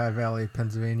the Lehigh Valley,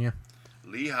 Pennsylvania.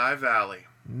 Lehigh Valley.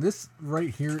 And this right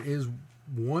here is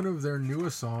one of their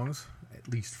newest songs, at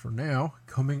least for now,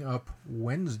 coming up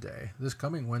this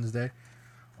coming Wednesday,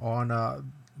 on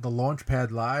the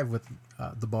Launchpad Live with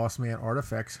the Boss Man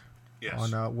Artifacts. Yes.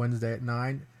 On Wednesday at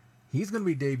 9. He's going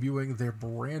to be debuting their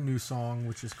brand new song,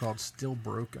 which is called Still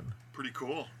Broken. Pretty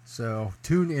cool. So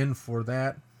tune in for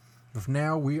that. But for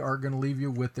now, we are going to leave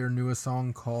you with their newest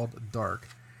song called Dark.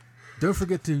 Don't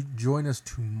forget to join us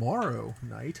tomorrow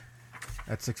night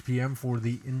at 6 p.m. for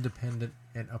the Independent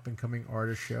and Up-and-Coming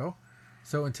Artist Show.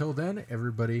 So until then,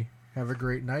 everybody have a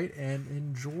great night and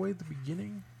enjoy the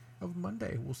beginning of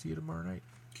Monday. We'll see you tomorrow night.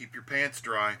 Keep your pants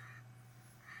dry.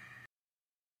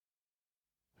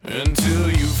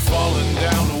 Until you've fallen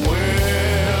down a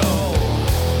well,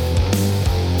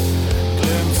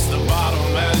 glimpse the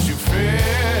bottom as you fell.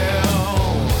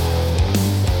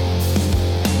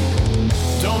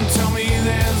 Don't tell me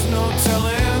there's no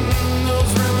telling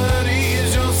those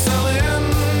remedies you're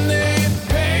selling, they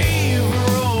pave the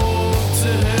road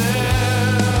to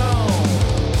hell.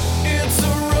 It's a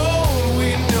road we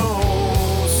know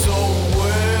so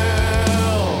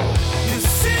well. You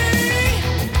see,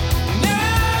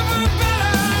 never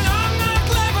better, I'm not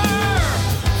clever.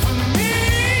 For me,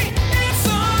 it's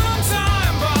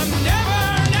sometime, but never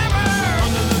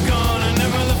under the gun and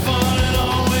never the fun, and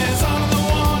always under the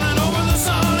one and over the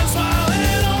sun and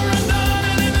smiling over and done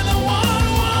and into the one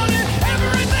wanted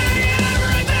everything and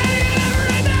everything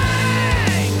and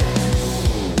everything.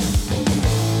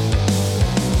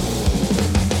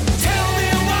 Tell me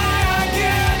why I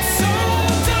get so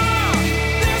dark.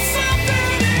 There's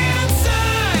something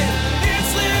inside.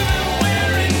 It's living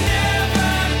where it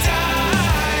never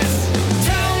dies.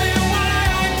 Tell me why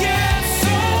I get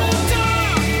so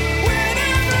dark when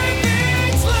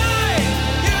everything's light.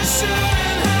 You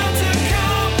shouldn't have to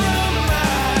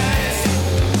compromise.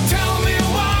 Tell me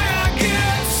why I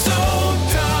get so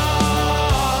dark.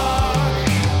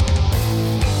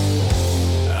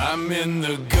 I'm in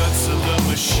the guts of the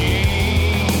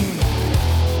machine.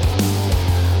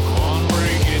 Go on,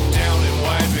 break it down and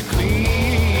wipe it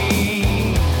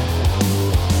clean.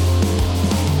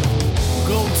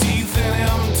 Gold teeth and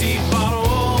empty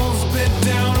bottles. Bit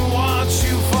down and watch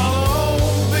you follow.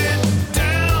 Bit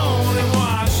down and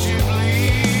watch you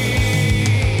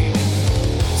bleed.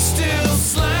 Still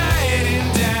sliding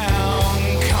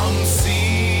down, come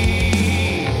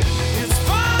see. It's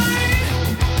fine.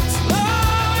 It's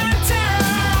love and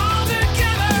terror all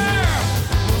together.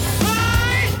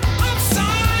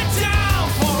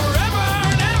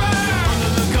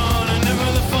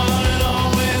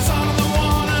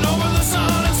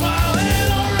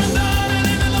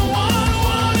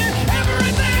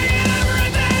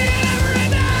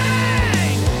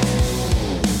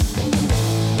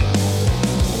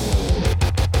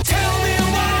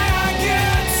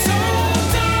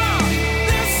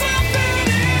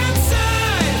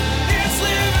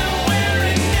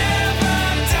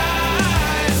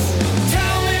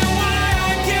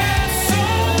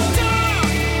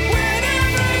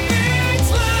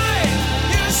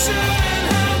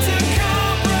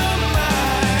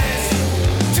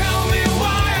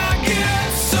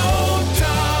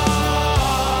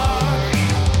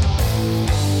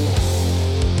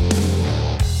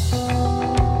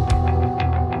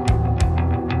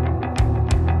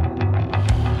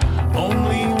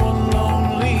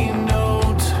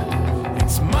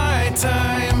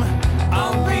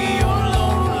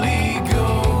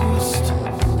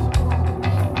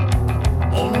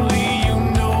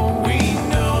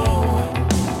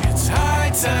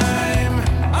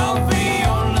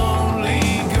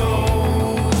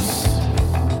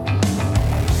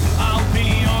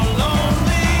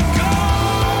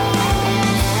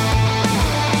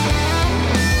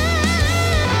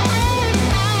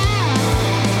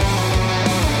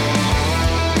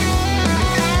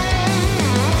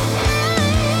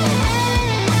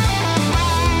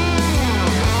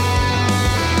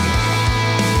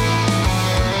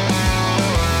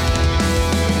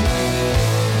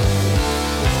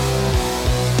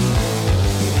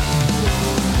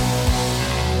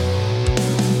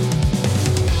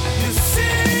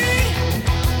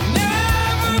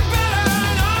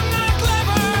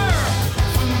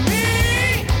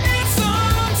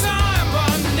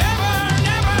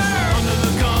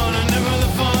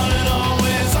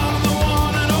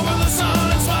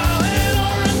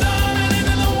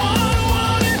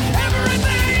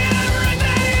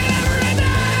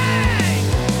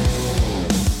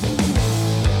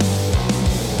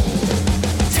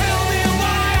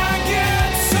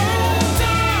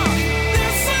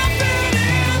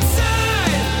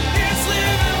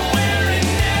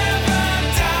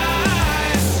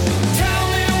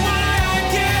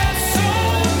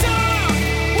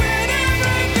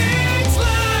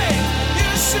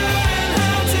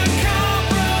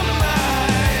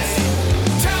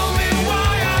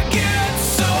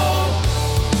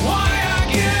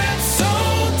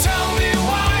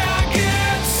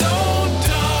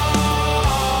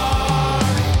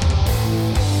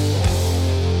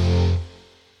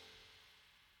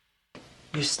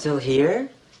 Still here?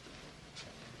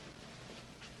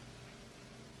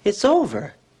 It's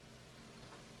over.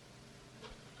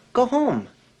 Go home.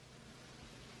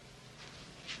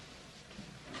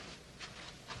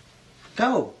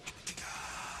 Go.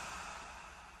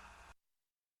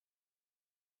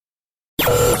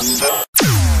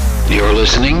 You're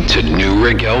listening to New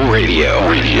Regel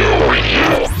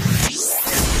Radio.